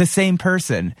all the same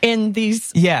person. In these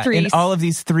three. In all of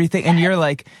these three things. And you're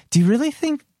like, do you really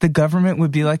think the government would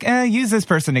be like, use this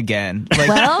person again? Like,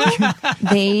 well,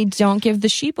 they don't give the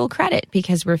sheeple credit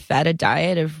because we're fed a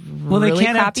diet of really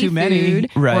can't have crappy too many. food.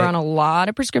 Right. We're on a lot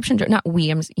of prescription drugs. Not we,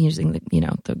 I'm using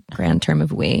the grand term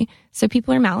of we. So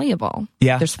people are malleable.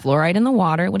 Yeah. There's fluoride in the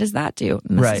water. What does that do? It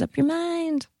messes Right. up your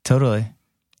mind. Totally.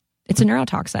 It's a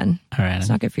neurotoxin. All right. It's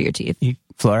not good for your teeth.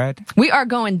 Fluoride? We are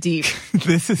going deep.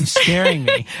 This is scaring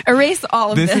me. Erase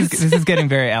all of this. This is getting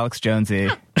very Alex Jonesy.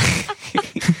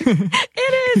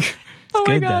 It is. Oh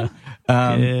my Good, God.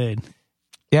 though. Good.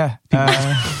 Yeah. All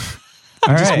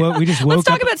right. We just woke Let's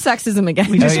up. talk about sexism again.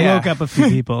 We just yeah. woke up a few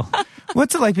people.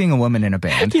 What's it like being a woman in a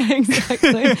band? Yeah,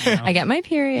 exactly. I get my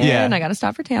period and I got to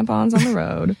stop for tampons on the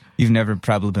road. You've never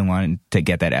probably been wanting to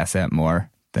get that ass out more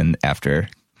than after.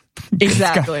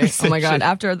 Exactly. Oh my God.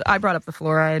 After I brought up the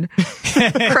fluoride,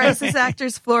 crisis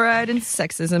actors, fluoride, and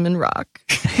sexism in rock.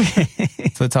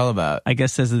 That's what it's all about. I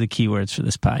guess those are the keywords for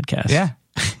this podcast. Yeah.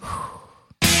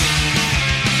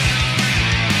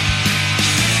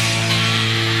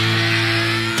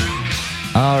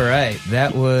 All right.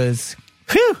 That was.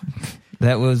 Whew.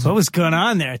 That was. What was going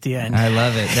on there at the end? I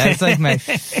love it. That's like my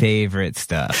favorite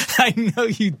stuff. I know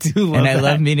you do love And I that.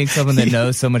 love meeting someone that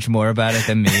knows so much more about it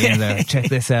than me. And they're like, check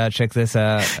this out, check this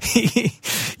out.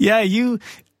 Yeah,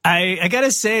 I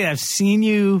gotta say, I've seen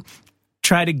you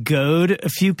try to goad a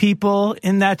few people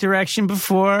in that direction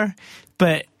before,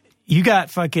 but you got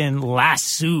fucking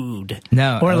lassoed.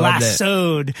 No, or I loved it.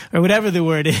 lassoed, or whatever the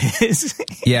word is.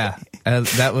 Yeah,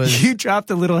 that was. You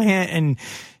dropped a little hint and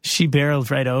she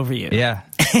barreled right over you. Yeah.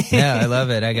 Yeah, I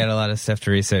love it. I got a lot of stuff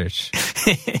to research.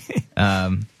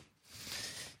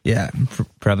 Yeah,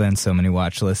 probably on so many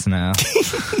watch lists now.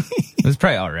 It was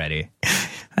probably already.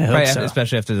 I hope so.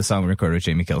 Especially after the song we recorded with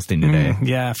Jamie Kilstein today.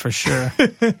 Yeah, for sure.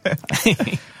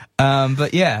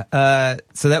 But yeah,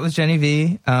 so that was Jenny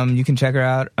V. You can check her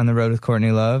out on the road with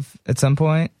Courtney Love at some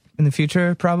point. in the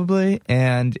future, probably.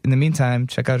 And in the meantime,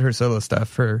 check out her solo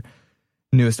stuff. Her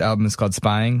newest album is called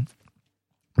Spying.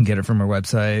 You can get it from her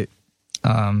website.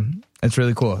 It's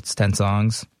really cool. It's 10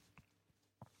 songs.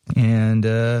 And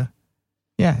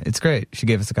yeah, it's great. She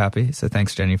gave us a copy. So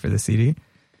thanks, Jenny, for the CD.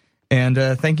 And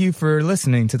thank you for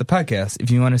listening to the podcast.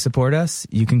 If you want to support us,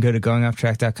 you can go to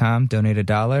goingofftrack.com, donate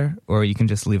 $1, or you can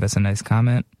just leave us a nice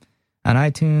comment on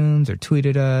iTunes or tweet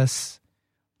at us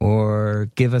or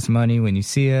give us money when you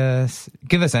see us.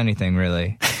 Give us anything,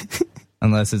 really.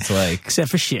 Unless it's like... Except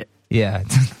for shit. Yeah.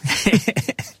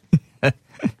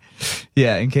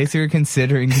 Yeah, in case you were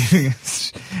considering giving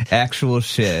us actual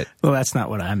shit. Well, that's not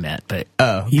what I meant, but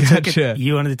you took gotcha. it.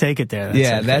 You wanted to take it there. That's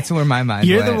okay. That's where my mind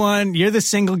You're went. the one. You're the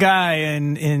single guy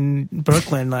in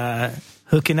Brooklyn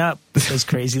hooking up with those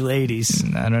crazy ladies.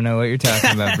 I don't know what you're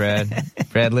talking about, Brad.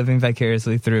 Brad living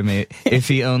vicariously through me. If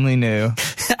he only knew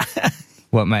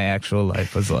what my actual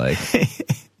life was like.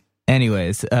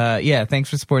 Anyways, thanks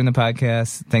for supporting the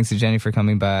podcast. Thanks to Jenny for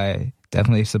coming by.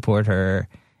 Definitely support her.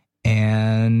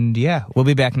 And yeah, we'll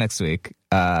be back next week.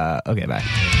 Okay, bye.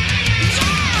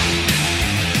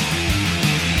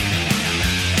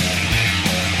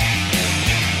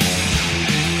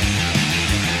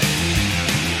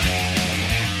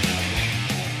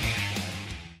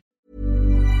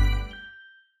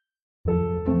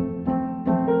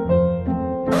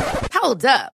 Hold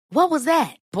up. What was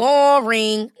that?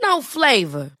 Boring. No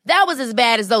flavor. That was as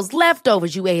bad as those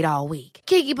leftovers you ate all week.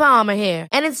 Keke Palmer here,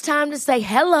 and it's time to say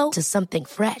hello to something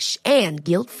fresh and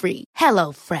guilt-free.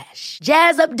 Hello Fresh.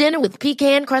 Jazz up dinner with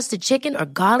pecan-crusted chicken or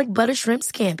garlic butter shrimp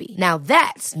scampi. Now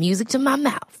that's music to my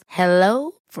mouth.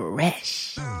 Hello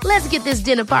Fresh. Let's get this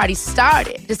dinner party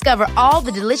started. Discover all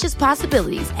the delicious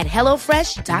possibilities at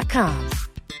hellofresh.com.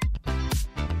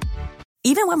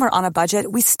 Even when we're on a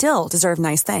budget, we still deserve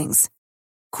nice things.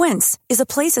 Quince is a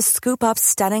place to scoop up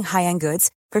stunning high-end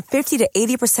goods for 50 to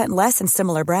 80% less than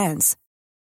similar brands.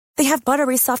 They have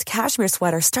buttery soft cashmere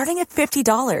sweaters starting at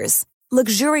 $50,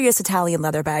 luxurious Italian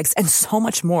leather bags, and so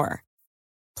much more.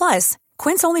 Plus,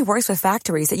 Quince only works with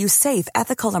factories that use safe,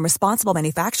 ethical, and responsible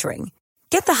manufacturing.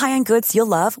 Get the high-end goods you'll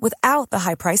love without the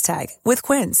high price tag with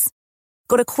Quince.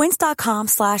 Go to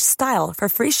quince.com/style for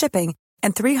free shipping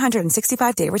and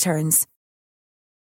 365-day returns.